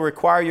I will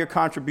require your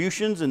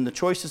contributions and the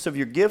choicest of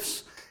your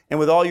gifts, and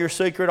with all your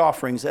sacred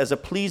offerings, as a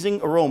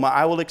pleasing aroma,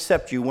 I will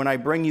accept you when I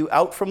bring you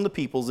out from the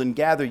peoples and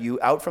gather you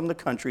out from the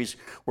countries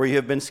where you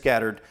have been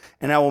scattered.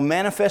 And I will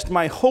manifest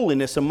my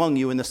holiness among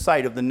you in the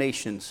sight of the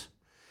nations.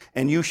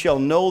 And you shall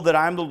know that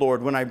I am the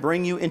Lord when I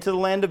bring you into the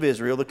land of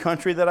Israel, the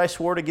country that I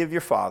swore to give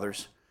your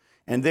fathers.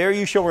 And there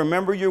you shall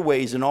remember your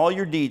ways and all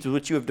your deeds with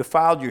which you have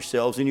defiled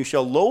yourselves, and you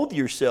shall loathe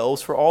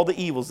yourselves for all the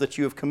evils that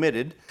you have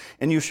committed.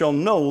 And you shall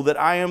know that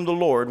I am the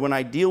Lord when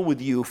I deal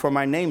with you for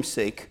my name's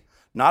sake,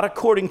 not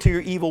according to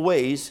your evil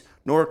ways,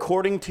 nor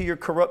according to your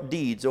corrupt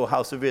deeds, O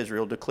house of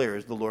Israel,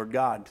 declares the Lord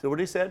God. So what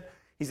he said,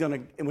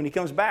 when he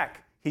comes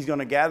back, he's going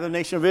to gather the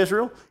nation of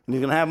Israel, and he's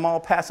going to have them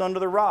all pass under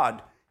the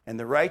rod, and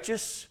the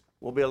righteous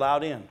will be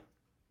allowed in.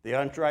 The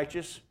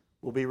unrighteous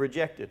will be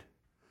rejected.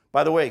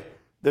 By the way,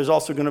 there's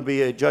also going to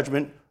be a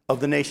judgment of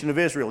the nation of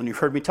Israel. And you've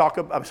heard me talk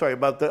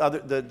about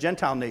the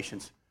Gentile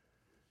nations.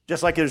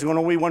 Just like there's going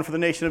to be one for the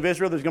nation of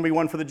Israel, there's going to be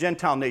one for the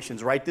Gentile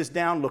nations. Write this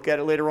down. Look at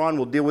it later on.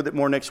 We'll deal with it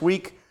more next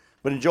week.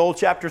 But in Joel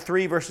chapter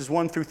 3, verses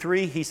 1 through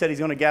 3, he said he's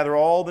going to gather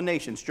all the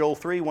nations, Joel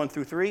 3, 1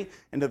 through 3,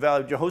 in the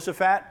valley of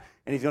Jehoshaphat,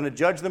 and he's going to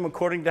judge them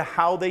according to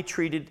how they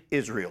treated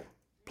Israel.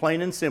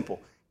 Plain and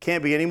simple.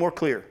 Can't be any more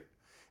clear.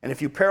 And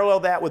if you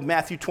parallel that with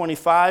Matthew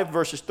 25,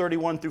 verses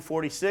 31 through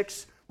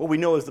 46, what we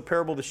know is the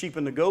parable of the sheep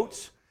and the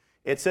goats.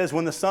 It says,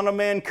 when the Son of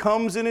Man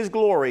comes in his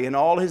glory and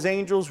all his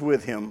angels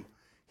with him,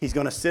 he's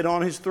going to sit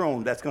on his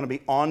throne. That's going to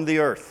be on the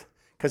earth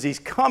because he's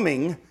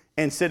coming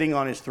and sitting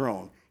on his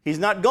throne. He's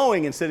not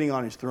going and sitting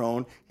on his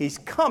throne. He's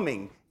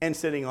coming and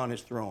sitting on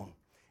his throne.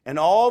 And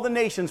all the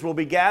nations will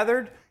be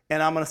gathered,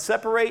 and I'm going to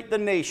separate the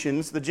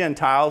nations, the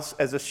Gentiles,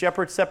 as a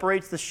shepherd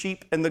separates the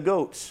sheep and the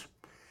goats.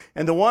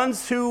 And the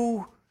ones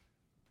who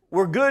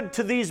were good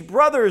to these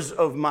brothers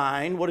of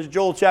mine, what does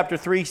Joel chapter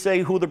 3 say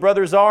who the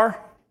brothers are?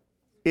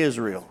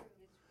 Israel.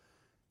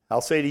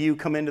 I'll say to you,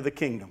 come into the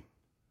kingdom.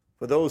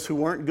 For those who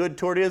weren't good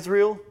toward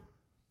Israel,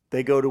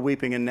 they go to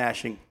weeping and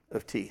gnashing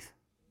of teeth.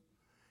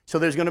 So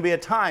there's going to be a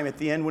time at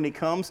the end when he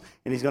comes,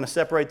 and he's going to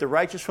separate the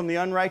righteous from the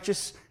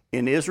unrighteous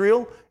in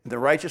Israel, and the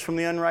righteous from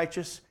the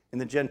unrighteous in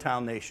the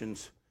Gentile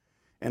nations.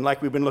 And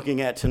like we've been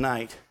looking at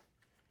tonight,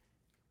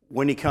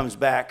 when he comes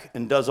back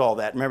and does all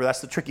that, remember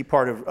that's the tricky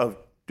part of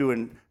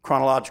doing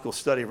chronological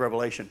study of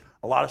Revelation.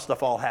 A lot of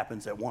stuff all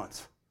happens at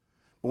once.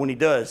 But when he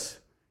does,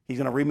 he's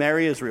going to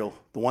remarry Israel,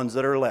 the ones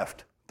that are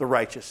left, the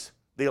righteous,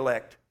 the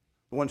elect,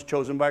 the ones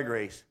chosen by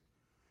grace.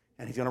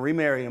 And he's going to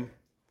remarry them,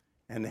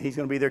 and he's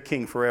going to be their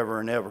king forever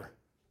and ever.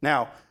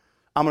 Now,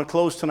 I'm going to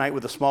close tonight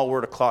with a small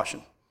word of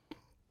caution.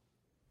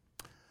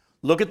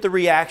 Look at the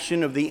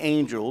reaction of the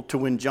angel to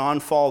when John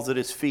falls at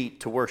his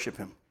feet to worship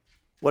him.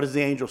 What does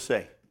the angel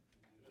say?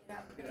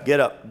 Get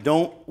up.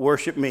 Don't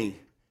worship me.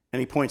 And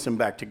he points him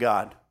back to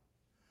God.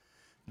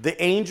 The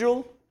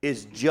angel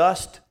is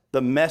just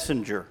the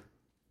messenger,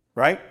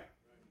 right?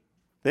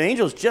 The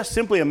angel is just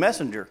simply a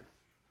messenger.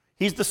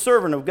 He's the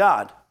servant of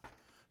God.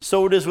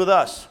 So it is with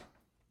us.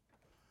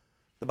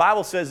 The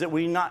Bible says that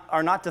we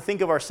are not to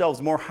think of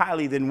ourselves more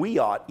highly than we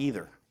ought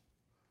either.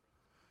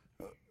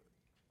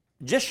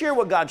 Just share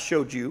what God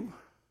showed you.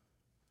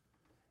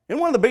 And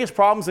one of the biggest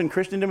problems in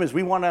Christendom is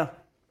we want to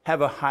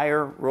have a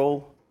higher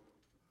role.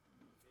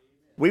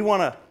 We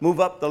want to move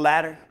up the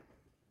ladder.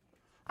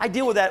 I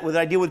deal with that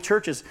I deal with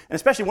churches. And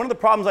especially one of the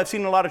problems I've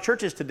seen in a lot of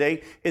churches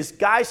today is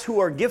guys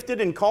who are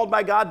gifted and called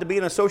by God to be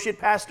an associate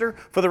pastor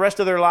for the rest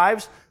of their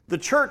lives. The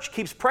church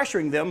keeps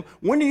pressuring them,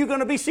 when are you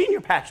going to be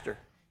senior pastor?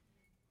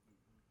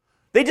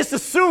 They just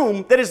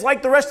assume that it's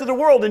like the rest of the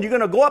world and you're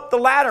going to go up the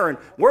ladder and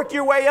work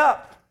your way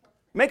up.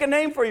 Make a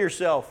name for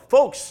yourself.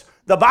 Folks,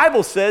 the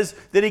Bible says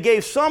that he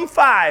gave some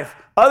 5,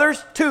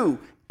 others 2,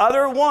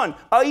 other 1,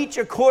 each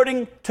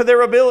according to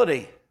their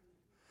ability.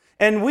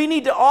 And we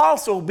need to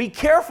also be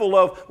careful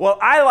of, well,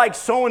 I like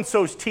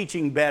so-and-so's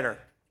teaching better.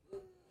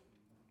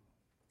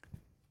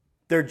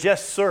 They're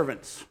just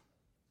servants.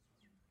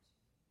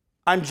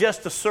 I'm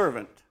just a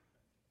servant.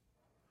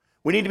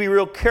 We need to be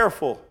real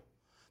careful.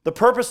 The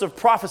purpose of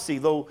prophecy,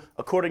 though,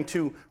 according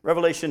to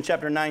Revelation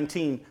chapter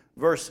 19,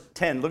 verse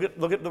 10, look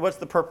at what's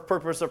the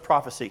purpose of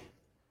prophecy. It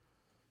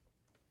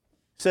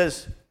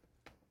says,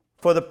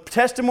 for the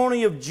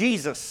testimony of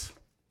Jesus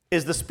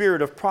is the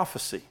spirit of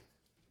prophecy.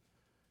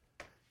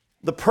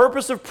 The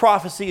purpose of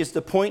prophecy is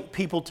to point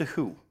people to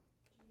who?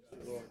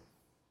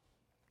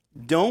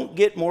 Don't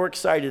get more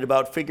excited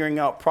about figuring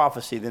out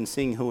prophecy than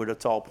seeing who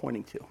it's all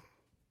pointing to.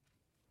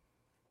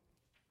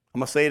 I'm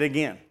going to say it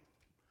again.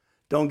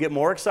 Don't get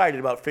more excited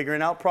about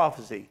figuring out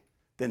prophecy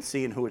than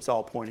seeing who it's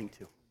all pointing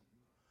to.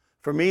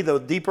 For me, the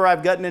deeper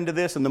I've gotten into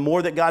this and the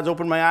more that God's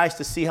opened my eyes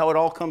to see how it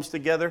all comes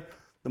together,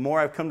 the more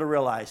I've come to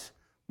realize,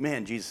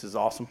 man, Jesus is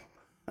awesome.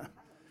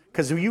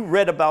 Because you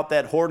read about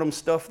that whoredom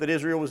stuff that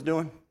Israel was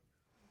doing,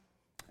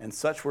 and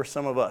such were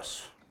some of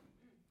us.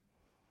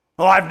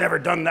 Oh, I've never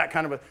done that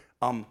kind of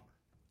a...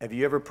 have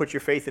you ever put your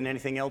faith in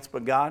anything else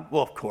but God?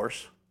 Well, of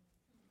course.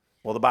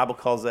 Well, the Bible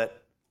calls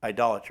that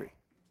idolatry.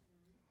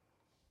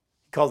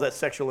 It calls that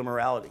sexual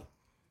immorality.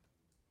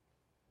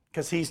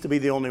 Because he's to be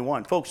the only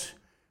one. Folks,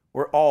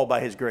 we're all by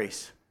his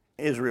grace.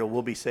 Israel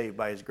will be saved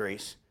by his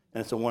grace.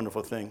 And it's a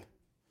wonderful thing.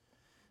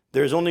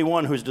 There's only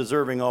one who's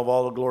deserving of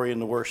all the glory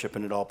and the worship,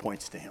 and it all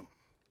points to him.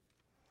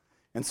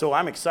 And so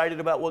I'm excited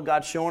about what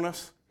God's showing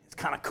us. It's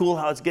kind of cool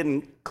how it's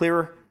getting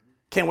clearer.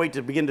 Can't wait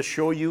to begin to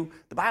show you.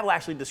 The Bible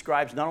actually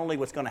describes not only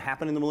what's going to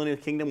happen in the millennial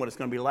kingdom, what it's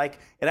going to be like,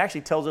 it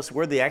actually tells us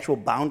where the actual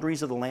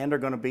boundaries of the land are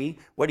going to be.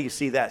 Where do you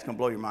see that? It's going to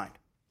blow your mind.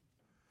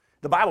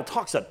 The Bible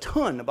talks a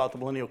ton about the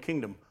millennial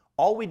kingdom.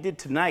 All we did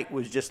tonight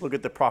was just look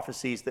at the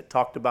prophecies that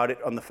talked about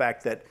it on the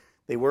fact that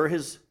they were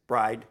his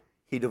bride,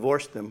 he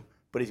divorced them,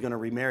 but he's going to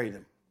remarry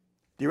them.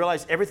 Do you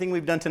realize everything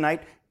we've done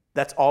tonight,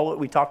 that's all that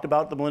we talked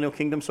about the millennial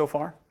kingdom so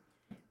far?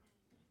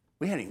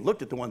 We hadn't even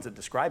looked at the ones that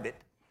describe it.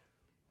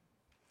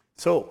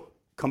 So,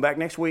 come back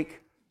next week,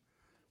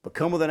 but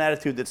come with an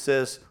attitude that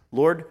says,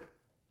 Lord,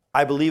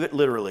 I believe it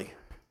literally,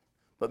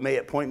 but may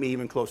it point me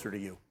even closer to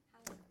you.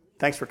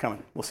 Thanks for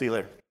coming. We'll see you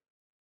later.